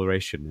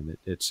exploration, and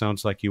it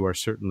sounds like you are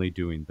certainly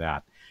doing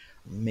that.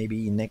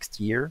 Maybe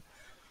next year,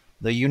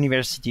 the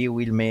university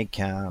will make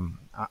a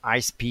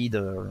high-speed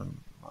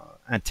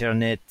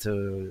internet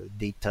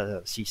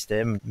data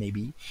system,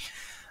 maybe.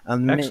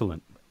 And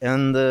Excellent.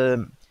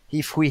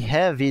 If we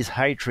have this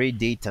high-rate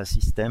data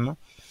system,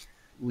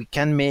 we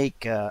can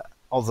make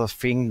other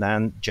thing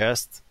than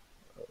just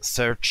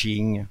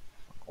searching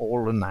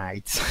all the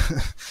night,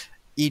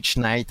 each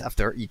night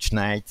after each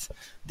night,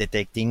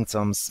 detecting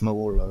some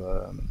small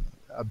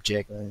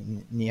object,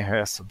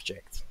 near-Earth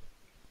object.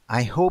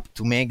 I hope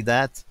to make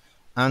that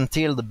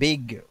until the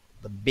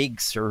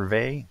big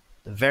survey,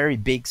 the very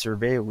big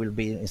survey, will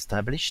be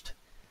established.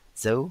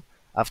 So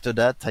after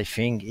that, I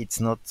think it's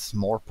not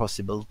more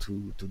possible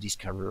to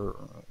discover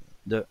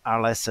the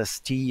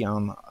LSST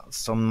and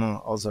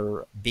some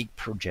other big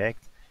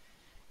project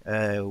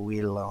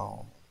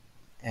will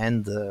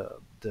end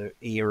the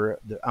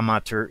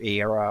amateur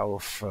era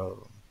of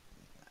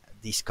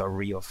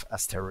discovery of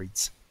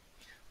asteroids.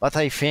 But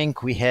I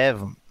think we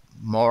have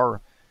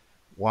more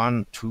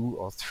 1, 2,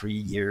 or 3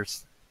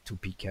 years to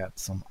pick up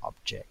some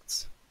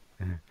objects.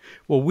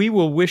 Well, we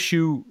will wish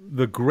you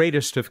the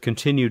greatest of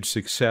continued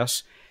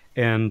success,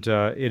 and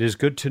it is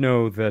good to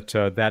know that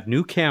that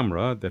new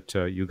camera that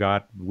you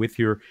got with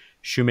your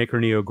Shoemaker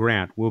Neo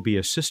grant will be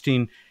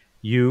assisting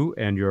you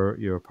and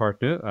your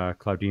partner,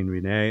 Claudine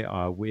Renee,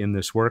 in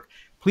this work.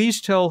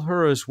 Please tell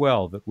her as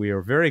well that we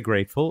are very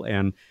grateful,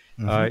 and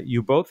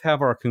you both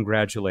have our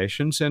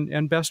congratulations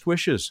and best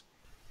wishes.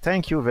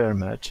 Thank you very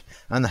much,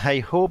 and I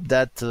hope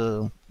that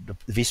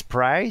this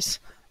prize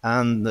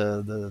and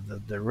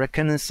the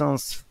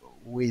reconnaissance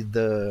with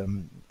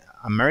the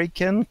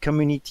American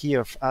community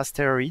of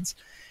asteroids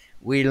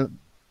will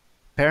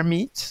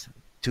permit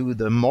to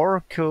the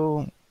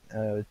Morocco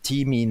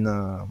team in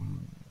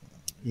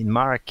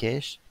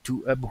Marrakesh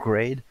to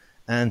upgrade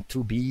and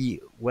to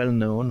be well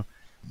known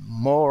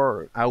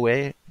more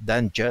away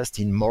than just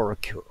in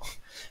Morocco.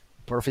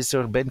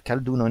 Professor Ben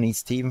Khaldoun and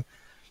his team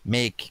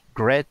make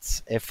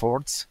great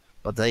efforts,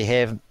 but they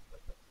have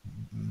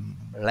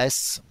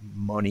less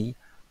money,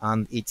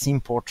 and it's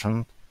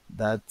important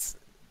that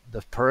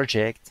the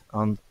project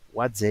and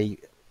what they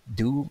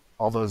do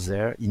over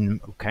there in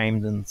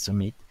Camden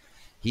Summit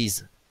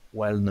is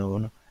well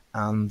known,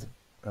 and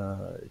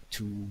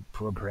to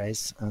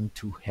progress and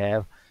to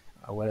have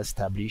a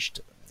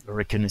well-established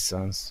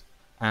reconnaissance.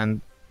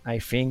 And I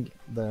think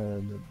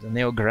the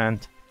NEO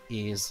grant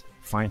is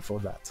fine for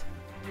that.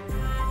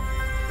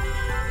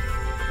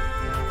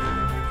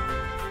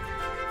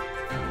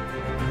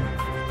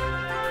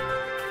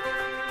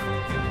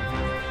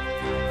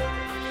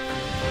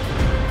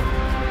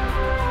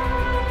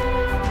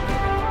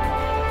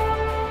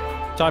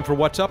 Time for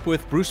What's Up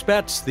with Bruce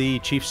Betts, the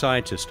chief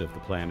scientist of the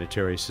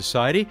Planetary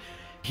Society.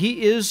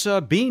 He is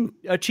being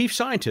a chief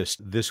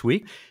scientist this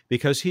week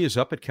because he is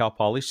up at Cal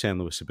Poly San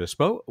Luis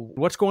Obispo.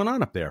 What's going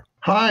on up there?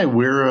 Hi,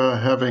 we're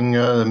having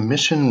a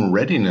mission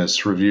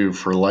readiness review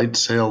for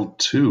LightSail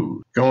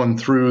 2, going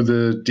through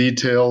the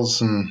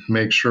details and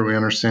make sure we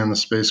understand the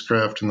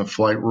spacecraft and the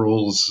flight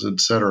rules,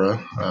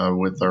 etc.,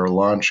 with our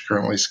launch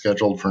currently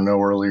scheduled for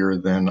no earlier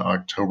than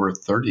October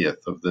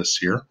 30th of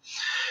this year.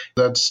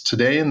 That's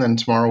today, and then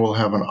tomorrow we'll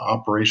have an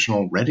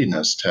operational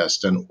readiness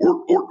test, and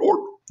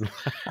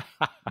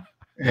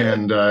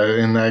And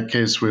in that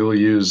case, we will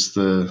use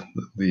the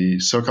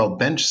so-called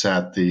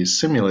BenchSat, the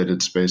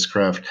simulated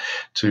spacecraft,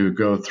 to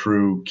go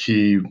through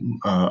key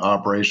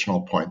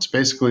operational points.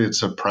 Basically,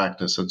 it's a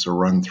practice. It's a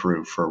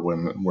run-through for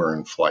when we're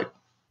in flight.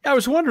 I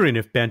was wondering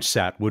if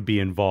BenchSat would be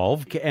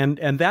involved,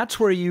 and that's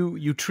where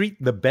you treat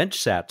the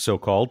BenchSat,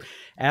 so-called,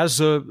 as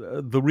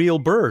the real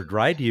bird,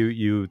 right?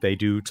 They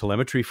do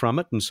telemetry from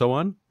it and so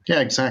on.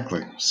 Yeah,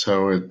 exactly.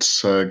 So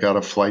it's got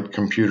a flight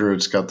computer.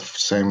 It's got the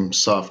same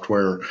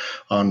software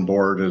on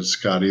board. It's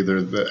got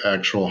either the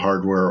actual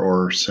hardware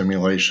or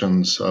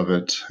simulations of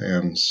it.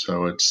 And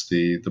so it's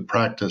the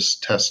practice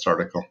test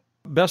article.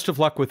 Best of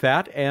luck with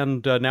that.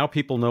 And now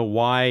people know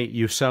why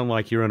you sound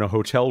like you're in a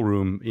hotel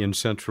room in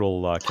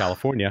Central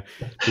California,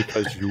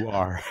 because you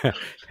are.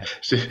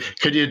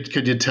 Could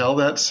you tell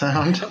that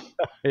sound?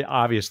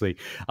 Obviously.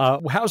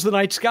 How's the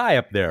night sky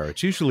up there?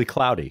 It's usually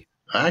cloudy.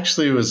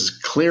 Actually, it was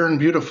clear and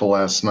beautiful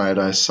last night.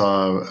 I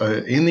saw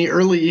in the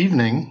early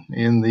evening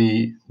in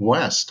the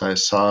west, I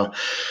saw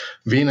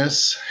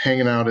Venus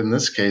hanging out, in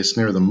this case,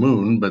 near the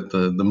moon, but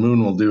the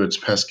moon will do its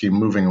pesky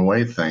moving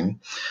away thing.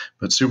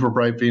 But super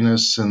bright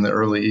Venus in the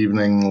early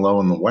evening,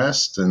 low in the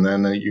west, and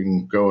then you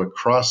can go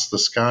across the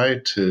sky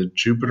to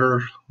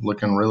Jupiter,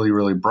 looking really,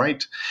 really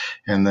bright,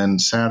 and then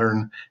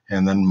Saturn,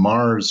 and then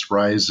Mars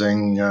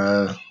rising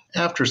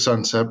after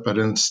sunset, but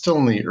it's still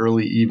in the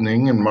early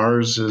evening. And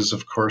Mars is,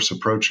 of course,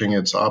 approaching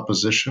its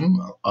opposite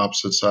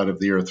side of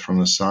the Earth from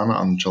the sun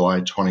on July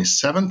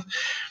 27th.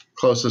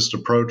 Closest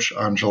approach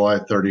on July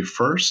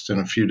 31st. In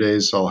a few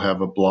days, I'll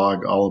have a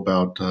blog all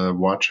about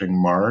watching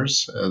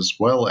Mars, as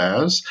well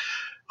as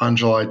on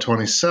July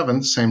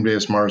 27th, same day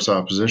as Mars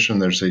opposition,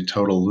 there's a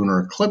total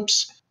lunar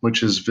eclipse,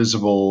 which is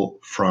visible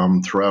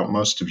from throughout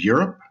most of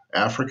Europe,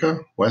 Africa,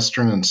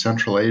 Western and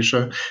Central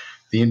Asia,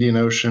 the Indian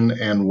Ocean,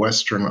 and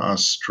Western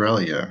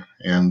Australia.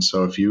 And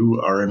so if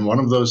you are in one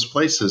of those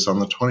places on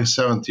the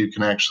 27th, you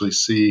can actually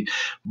see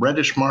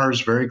reddish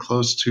Mars very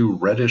close to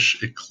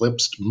reddish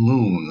eclipsed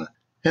moon.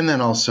 And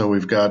then also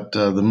we've got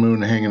the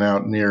moon hanging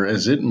out near,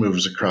 as it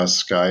moves across the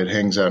sky, it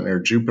hangs out near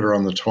Jupiter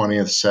on the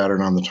 20th,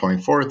 Saturn on the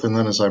 24th, and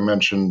then, as I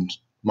mentioned,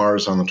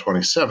 Mars on the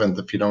 27th.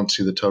 If you don't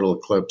see the total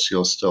eclipse,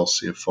 you'll still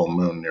see a full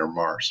moon near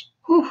Mars.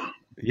 Whew.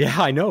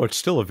 Yeah, I know. It's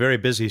still a very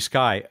busy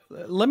sky.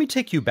 Let me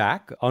take you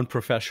back,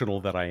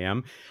 unprofessional that I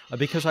am,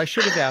 because I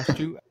should have asked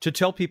you to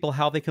tell people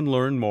how they can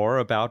learn more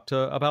about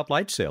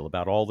LightSail,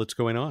 about all that's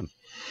going on.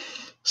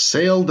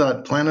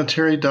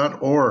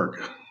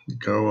 Sail.planetary.org.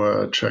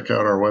 Go check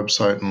out our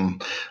website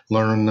and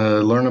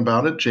learn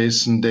about it.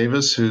 Jason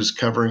Davis, who's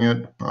covering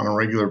it on a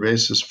regular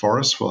basis for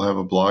us, will have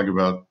a blog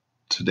about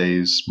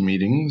today's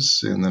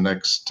meetings in the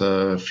next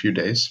few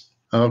days.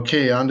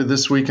 Okay, on to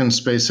this week in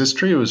space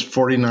history. It was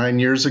 49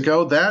 years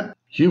ago that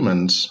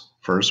humans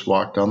first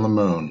walked on the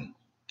moon.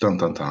 Dun,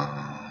 dun,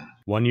 dun.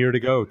 1 year to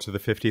go to the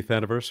 50th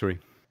anniversary.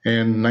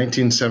 In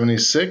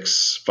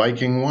 1976,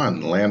 Viking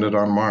 1 landed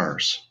on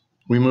Mars.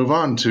 We move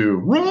on to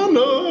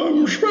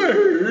random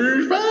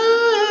space facts.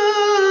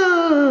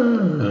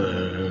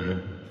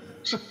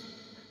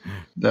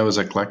 That was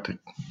eclectic.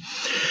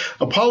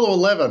 Apollo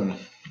 11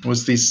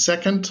 was the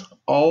second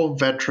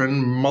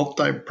all-veteran,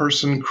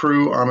 multi-person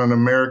crew on an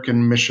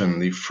American mission,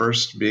 the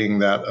first being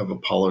that of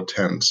Apollo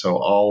 10. So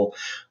all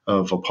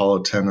of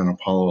Apollo 10 and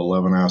Apollo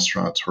 11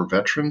 astronauts were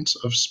veterans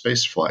of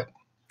spaceflight.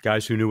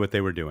 Guys who knew what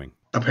they were doing.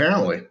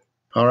 Apparently.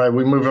 All right,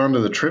 we move on to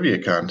the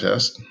trivia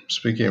contest.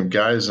 Speaking of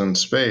guys in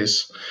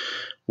space,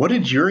 what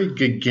did Yuri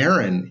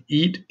Gagarin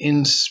eat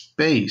in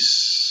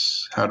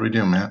space? How'd we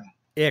do, Matt?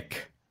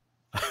 Ick.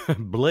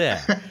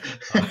 Bleh.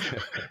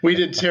 We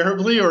did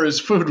terribly, or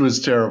his food was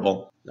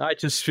terrible? I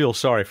just feel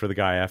sorry for the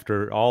guy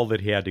after all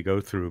that he had to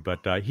go through,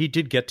 but he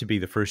did get to be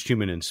the first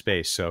human in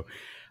space, so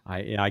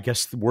I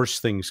guess the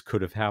worst things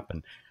could have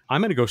happened.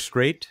 I'm going to go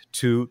straight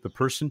to the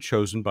person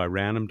chosen by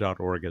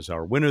random.org as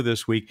our winner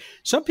this week.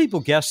 Some people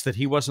guessed that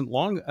he wasn't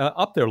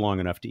up there long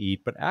enough to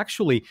eat, but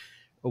actually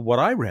what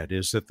I read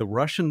is that the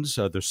Russians,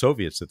 the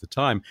Soviets at the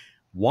time,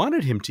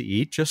 wanted him to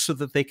eat just so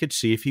that they could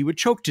see if he would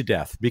choke to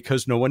death,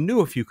 because no one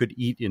knew if you could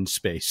eat in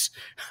space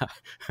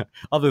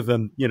other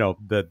than,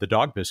 the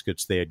dog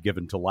biscuits they had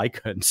given to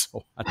Laika and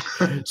so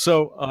on.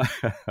 So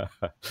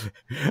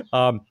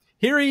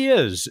here he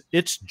is.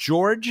 It's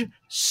George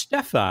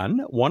Stefan,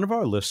 one of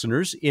our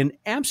listeners in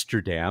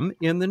Amsterdam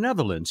in the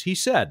Netherlands. He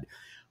said,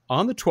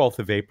 on the 12th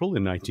of April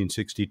in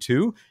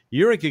 1962,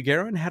 Yuri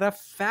Gagarin had a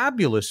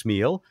fabulous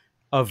meal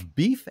of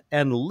beef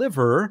and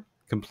liver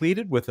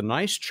completed with a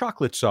nice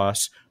chocolate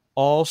sauce,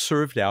 all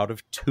served out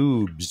of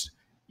tubes.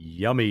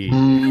 Yummy.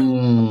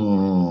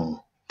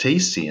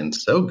 Tasty and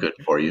so good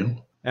for you.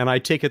 And I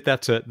take it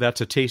that's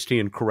a tasty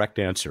and correct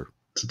answer.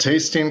 It's a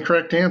tasty and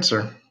correct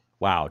answer.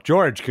 Wow.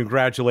 George,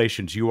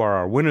 congratulations. You are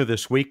our winner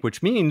this week,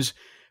 which means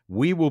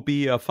we will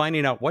be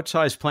finding out what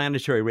size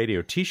Planetary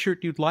Radio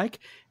t-shirt you'd like,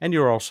 and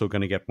you're also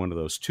going to get one of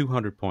those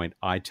 200-point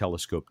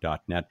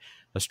itelescope.net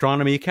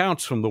astronomy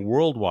accounts from the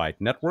worldwide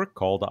network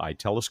called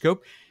iTelescope,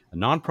 a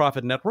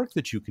nonprofit network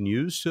that you can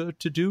use to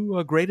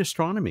do great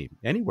astronomy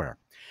anywhere.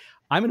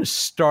 I'm going to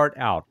start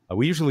out.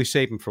 We usually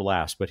save them for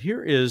last, but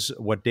here is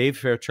what Dave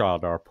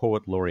Fairchild, our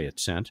poet laureate,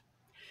 sent.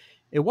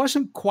 It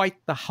wasn't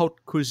quite the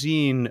haute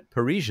cuisine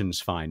Parisians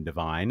find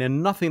divine,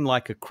 and nothing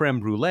like a creme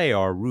brulee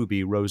or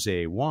ruby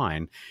rosé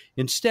wine.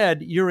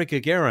 Instead, Yuri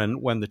Gagarin,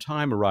 when the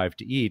time arrived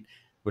to eat,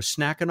 was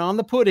snacking on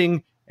the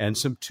pudding and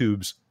some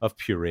tubes of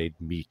pureed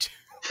meat.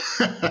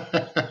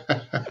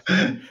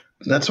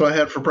 That's what I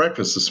had for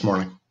breakfast this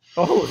morning.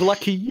 Oh,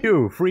 lucky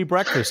you. Free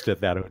breakfast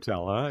at that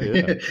hotel, huh?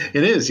 Yeah.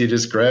 It is. You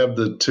just grab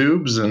the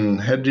tubes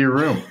and head to your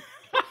room.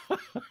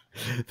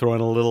 Throw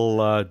in a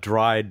little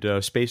dried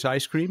space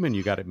ice cream and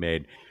you got it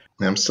made.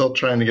 I'm still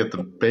trying to get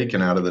the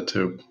bacon out of the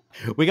tube.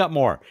 We got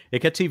more.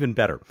 It gets even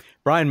better.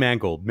 Brian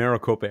Mangold,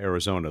 Maricopa,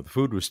 Arizona. The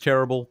food was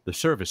terrible. The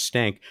service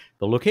stank.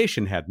 The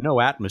location had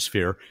no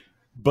atmosphere,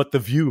 but the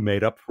view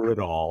made up for it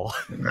all.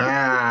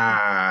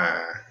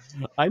 Ah.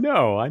 I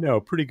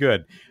know. Pretty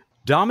good.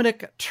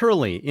 Dominic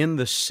Turley, in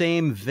the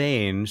same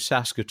vein,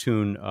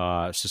 Saskatoon,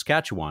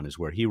 Saskatchewan is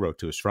where he wrote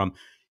to us from.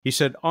 He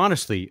said,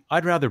 honestly,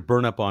 I'd rather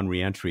burn up on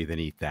reentry than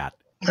eat that.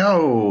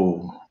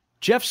 No.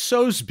 Jeff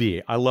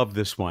Sosby, I love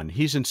this one.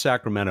 He's in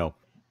Sacramento.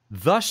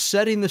 Thus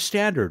setting the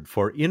standard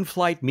for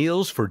in-flight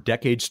meals for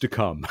decades to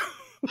come.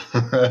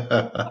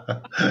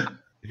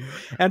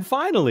 And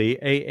finally,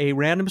 a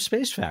random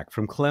space fact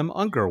from Clem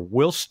Unger.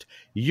 Whilst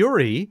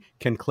Yuri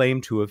can claim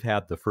to have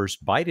had the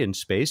first bite in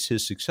space,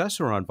 his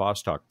successor on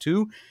Vostok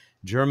 2,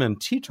 German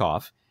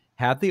Titov,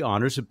 had the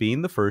honors of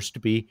being the first to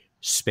be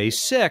space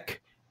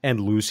sick and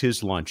lose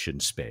his lunch in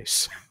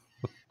space.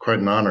 Quite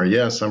an honor.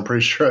 Yes, I'm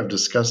pretty sure I've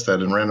discussed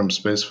that in Random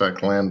Space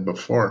Fact Land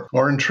before.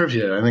 Or in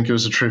trivia. I think it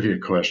was a trivia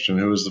question.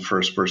 Who was the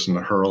first person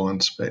to hurl in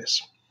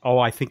space? Oh,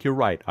 I think you're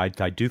right. I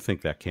do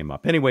think that came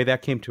up. Anyway,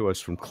 that came to us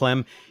from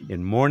Clem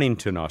in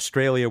Mornington,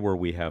 Australia, where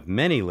we have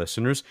many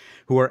listeners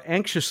who are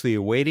anxiously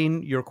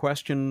awaiting your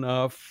question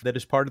that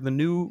is part of the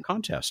new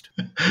contest.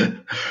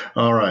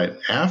 All right.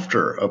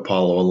 After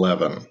Apollo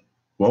 11,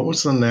 what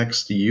was the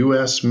next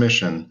U.S.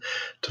 mission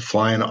to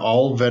fly an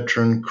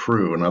all-veteran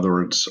crew? In other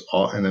words,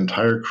 an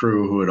entire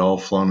crew who had all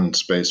flown in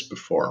space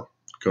before.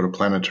 Go to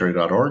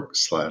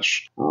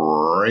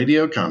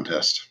planetary.org/radio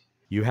contest.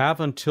 You have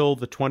until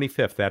the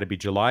 25th, that'd be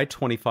July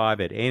 25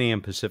 at 8 a.m.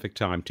 Pacific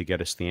time, to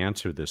get us the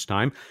answer this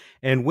time,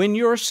 and win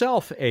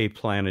yourself a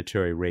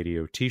Planetary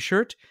Radio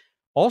t-shirt.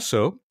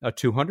 Also, a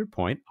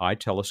 200-point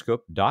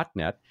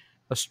itelescope.net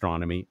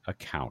astronomy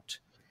account.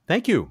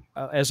 Thank you.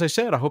 As I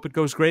said, I hope it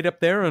goes great up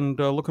there, and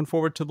looking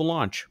forward to the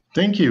launch.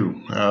 Thank you.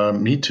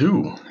 Me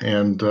too.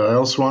 And I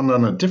also wanted,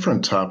 on a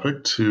different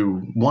topic,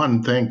 to,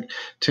 one, thank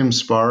Tim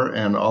Spar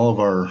and all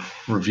of our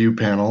review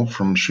panel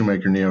from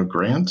Shoemaker Neo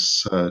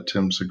Grants.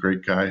 Tim's a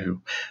great guy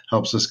who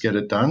helps us get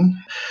it done.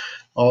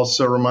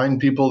 Also remind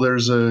people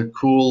there's a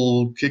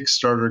cool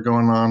Kickstarter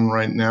going on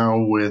right now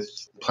with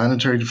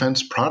Planetary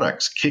Defense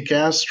Products, Kick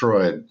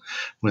Asteroid,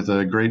 with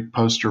a great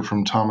poster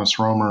from Thomas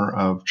Romer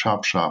of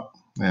Chop Shop.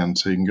 And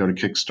so you can go to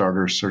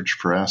Kickstarter, search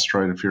for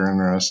Asteroid if you're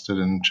interested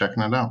in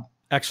checking it out.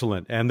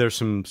 Excellent. And there's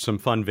some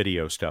fun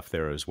video stuff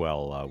there as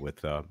well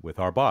with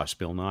our boss,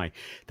 Bill Nye.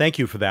 Thank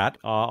you for that.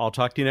 I'll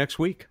talk to you next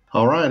week.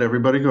 All right,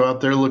 everybody go out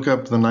there, look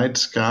up the night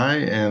sky,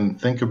 and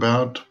think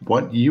about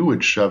what you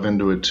would shove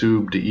into a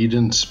tube to eat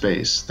in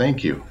space.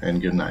 Thank you, and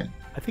good night.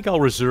 I think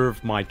I'll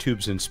reserve my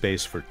tubes in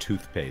space for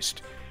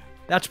toothpaste.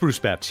 That's Bruce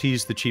Betts.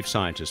 He's the chief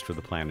scientist for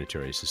the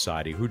Planetary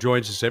Society, who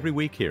joins us every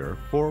week here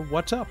for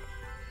What's Up?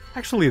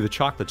 Actually, the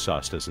chocolate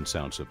sauce doesn't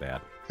sound so bad.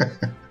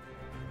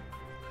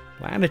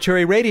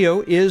 Planetary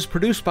Radio is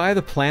produced by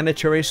the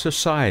Planetary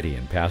Society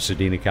in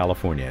Pasadena,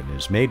 California, and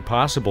is made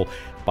possible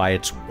by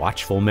its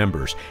watchful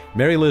members.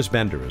 Mary Liz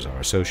Bender is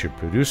our associate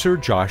producer.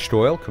 Josh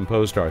Doyle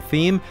composed our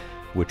theme,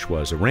 which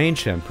was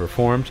arranged and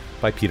performed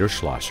by Peter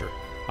Schlosser.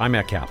 I'm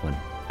Matt Kaplan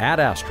at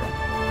Astro.